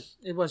 It wasn't.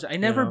 It wasn't. I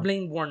never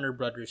blamed Warner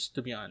Brothers,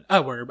 to be honest.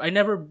 Warner. I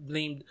never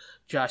blamed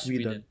Joss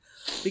Whedon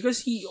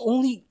because he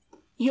only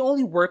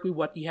worked with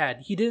what he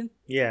had. He didn't.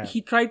 Yeah. He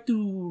tried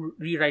to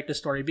rewrite the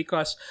story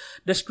because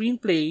the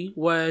screenplay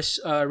was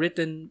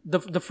written.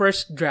 The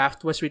first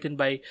draft was written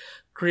by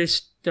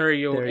Chris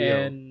Terrio.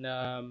 And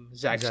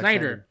Zack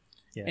Snyder.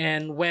 Yeah.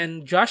 And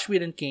when Josh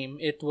Whedon came,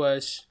 it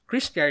was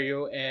Chris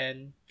Terrio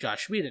and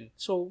Josh Whedon.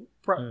 So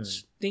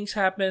things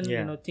happened,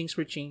 things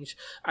were changed.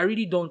 I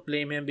really don't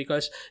blame him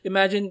because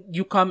imagine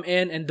you come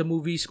in and the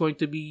movie is going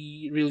to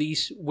be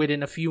released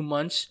within a few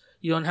months.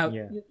 You don't have,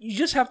 you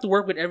just have to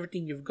work with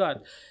everything you've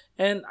got.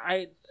 And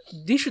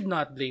they should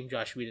not blame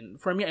Josh Whedon.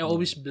 For me, I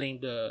always blame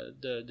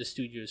the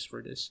studios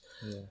for this.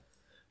 Yeah.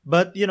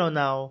 But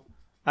now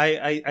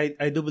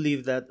I do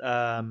believe that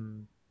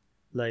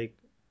like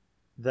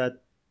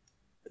that.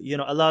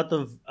 A lot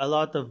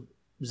of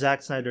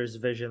Zack Snyder's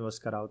vision was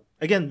cut out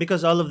again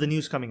because all of the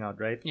news coming out,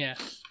 right? Yeah.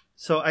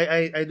 So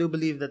I do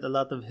believe that a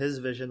lot of his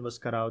vision was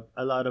cut out.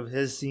 A lot of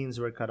his scenes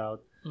were cut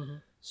out. Mm-hmm.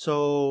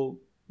 So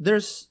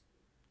there's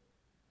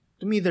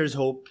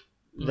hope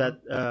that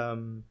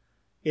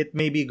it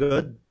may be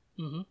good,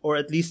 or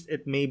at least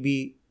it may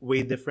be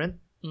way different.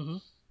 Mm-hmm.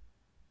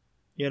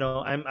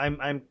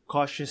 I'm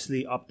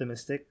cautiously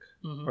optimistic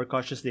or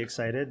cautiously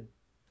excited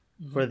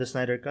for the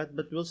Snyder Cut,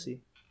 but we'll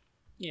see.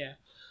 Yeah.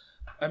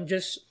 I'm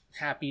just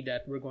happy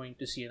that we're going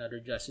to see another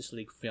Justice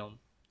League film.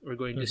 We're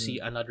going to see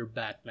another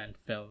Batman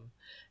film.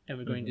 And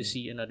we're going to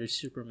see another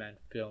Superman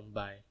film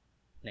by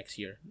next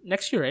year.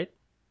 Next year, right?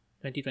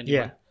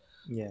 2021.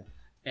 Yeah.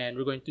 And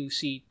we're going to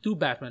see 2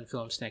 Batman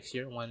films next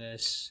year. One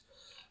is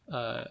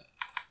the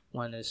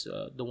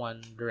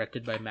one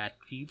directed by Matt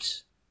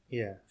Reeves.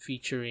 Yeah.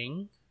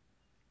 Featuring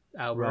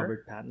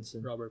Robert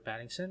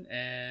Pattinson.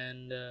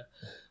 And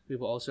we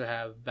will also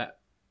have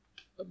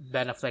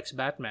Ben Affleck's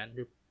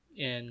Batman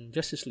in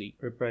Justice League.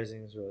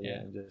 Reprising as well,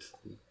 in Justice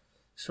League.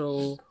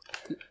 So,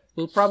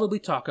 we'll probably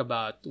talk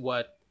about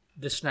what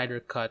the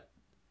Snyder Cut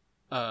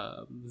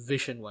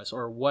vision was,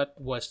 or what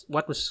was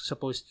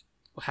supposed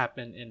to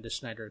happen in the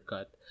Snyder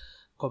Cut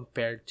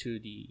compared to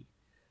the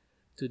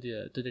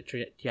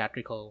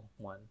theatrical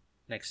one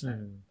next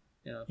time.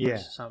 For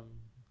some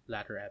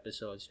latter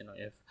episodes,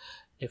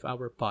 if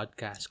our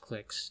podcast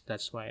clicks,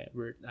 that's why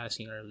we're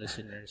asking our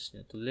listeners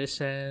to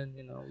listen.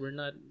 We're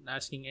not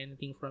asking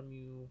anything from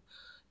you.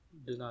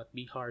 Do not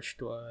be harsh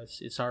to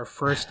us. It's our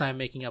first time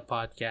making a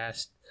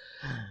podcast,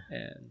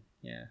 and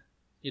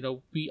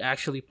we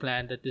actually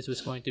planned that this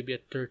was going to be a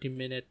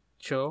 30-minute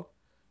show.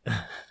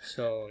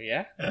 So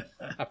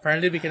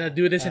apparently we cannot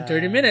do this in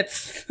 30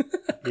 minutes.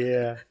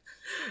 Yeah.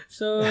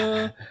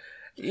 So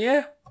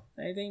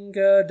I think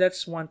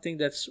that's one thing.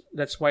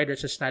 That's why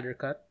there's a Snyder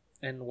Cut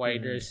and why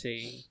there's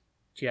a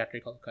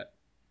theatrical cut.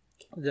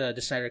 The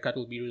Snyder Cut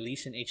will be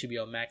released in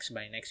HBO Max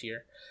by next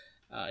year.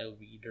 It will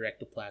be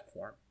direct to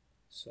platform.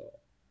 So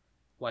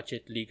watch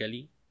it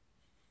legally.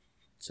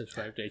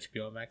 Subscribe to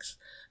HBO Max.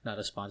 Not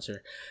a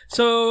sponsor.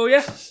 So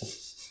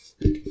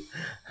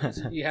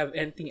you have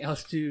anything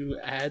else to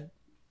add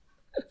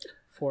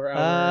for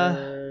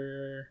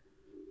our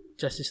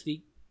Justice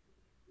League?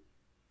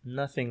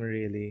 Nothing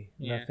really.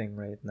 Nothing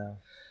right now.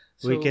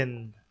 So, we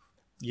can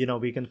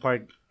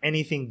park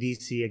anything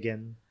DC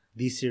again,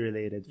 DC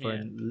related for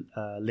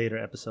a later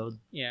episode.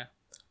 Yeah.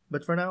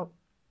 But for now,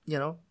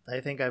 I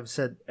think I've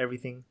said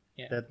everything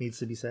that needs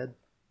to be said.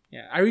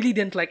 Yeah, I really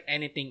didn't like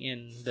anything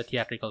in the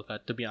theatrical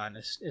cut, to be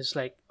honest. It's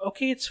like,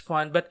 okay, it's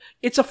fun, but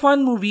it's a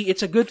fun movie.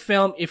 It's a good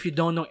film if you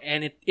don't know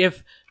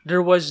if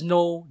there was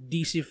no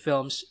DC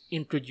films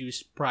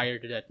introduced prior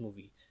to that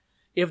movie.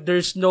 If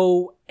there's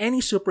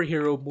any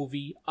superhero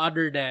movie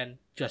other than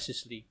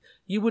Justice League,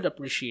 you would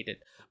appreciate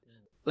it.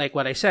 Like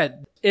what I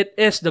said, it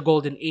is the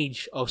golden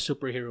age of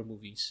superhero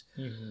movies.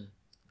 Mm-hmm.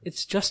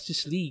 It's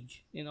Justice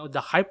League.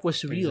 The hype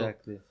was real.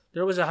 Exactly.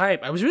 There was a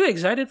hype. I was really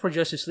excited for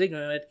Justice League.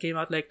 It came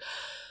out like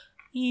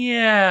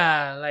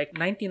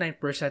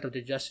 99% of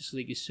the Justice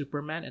League is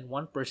Superman and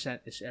 1%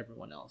 is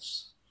everyone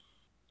else.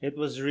 It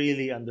was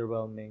really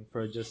underwhelming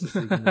for a Justice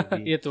League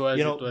movie. It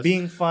was.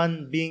 Being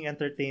fun, being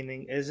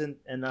entertaining isn't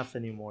enough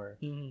anymore.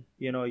 Mm-hmm.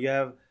 You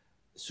have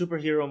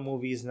superhero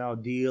movies now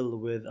deal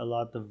with a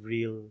lot of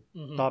real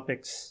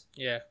topics.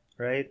 Yeah.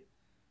 Right?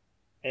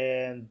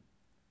 And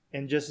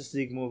in the Justice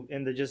League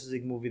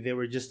movie, they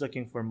were just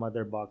looking for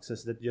mother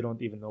boxes that you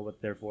don't even know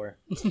what they're for.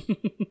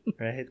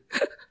 Right?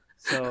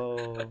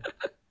 So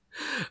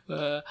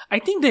I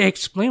think they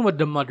explained what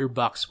the mother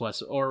box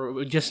was, or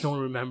we just don't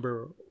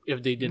remember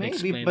if they didn't maybe,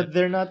 explain but it.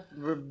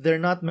 they're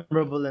not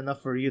memorable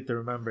enough for you to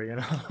remember.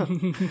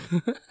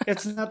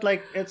 It's not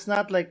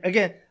like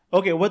again.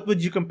 Okay, what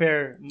would you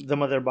compare the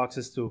mother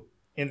boxes to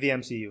in the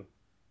MCU?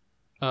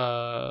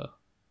 I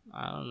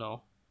don't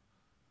know.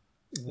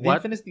 The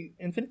What?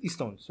 Infinity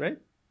Stones, right?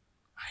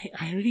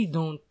 I really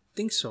don't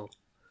think so.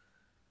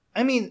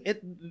 I mean,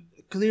 it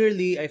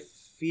clearly. I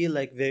feel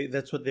like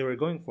that's what they were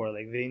going for.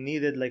 Like they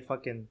needed like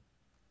fucking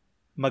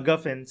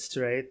MacGuffins,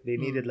 right? They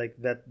needed like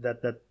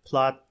that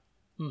plot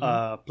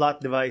Mm-hmm.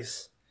 plot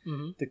device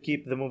Mm-hmm. to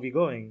keep the movie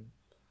going.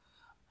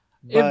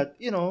 If But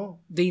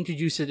they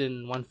introduce it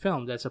in one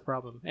film, that's a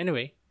problem.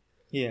 Anyway,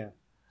 yeah,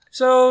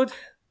 so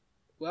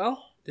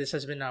well, this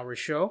has been our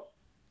show.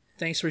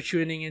 Thanks for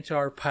tuning into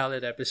our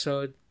pilot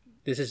episode.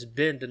 This has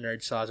been the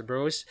Nerd Sauce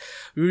Bros.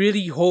 We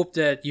really hope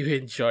that you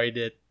enjoyed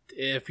it.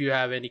 If you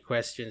have any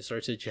questions or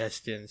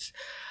suggestions,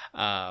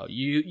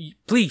 you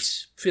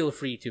please feel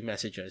free to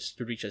message us,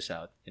 to reach us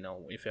out.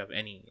 If you have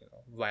any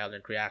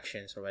violent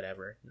reactions or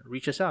whatever,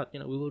 reach us out. We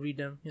will read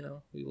them.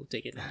 We will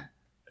take it.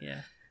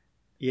 Yeah.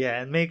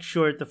 yeah, and make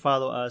sure to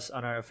follow us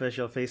on our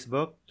official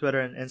Facebook, Twitter,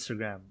 and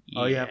Instagram.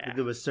 All you have to Yeah.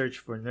 do is search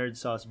for Nerd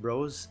Sauce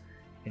Bros,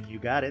 and you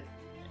got it.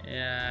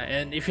 Yeah,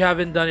 and if you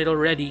haven't done it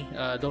already,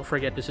 don't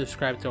forget to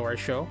subscribe to our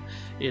show.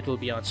 It will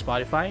be on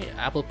Spotify,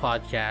 Apple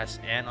Podcasts,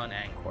 and on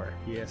Anchor.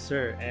 Yes,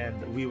 sir. And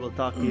we will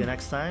talk to you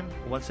next time.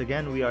 Once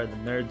again, we are the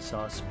Nerd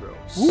Sauce Bros.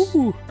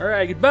 Woo! All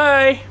right,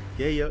 goodbye.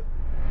 Yeah, yeah.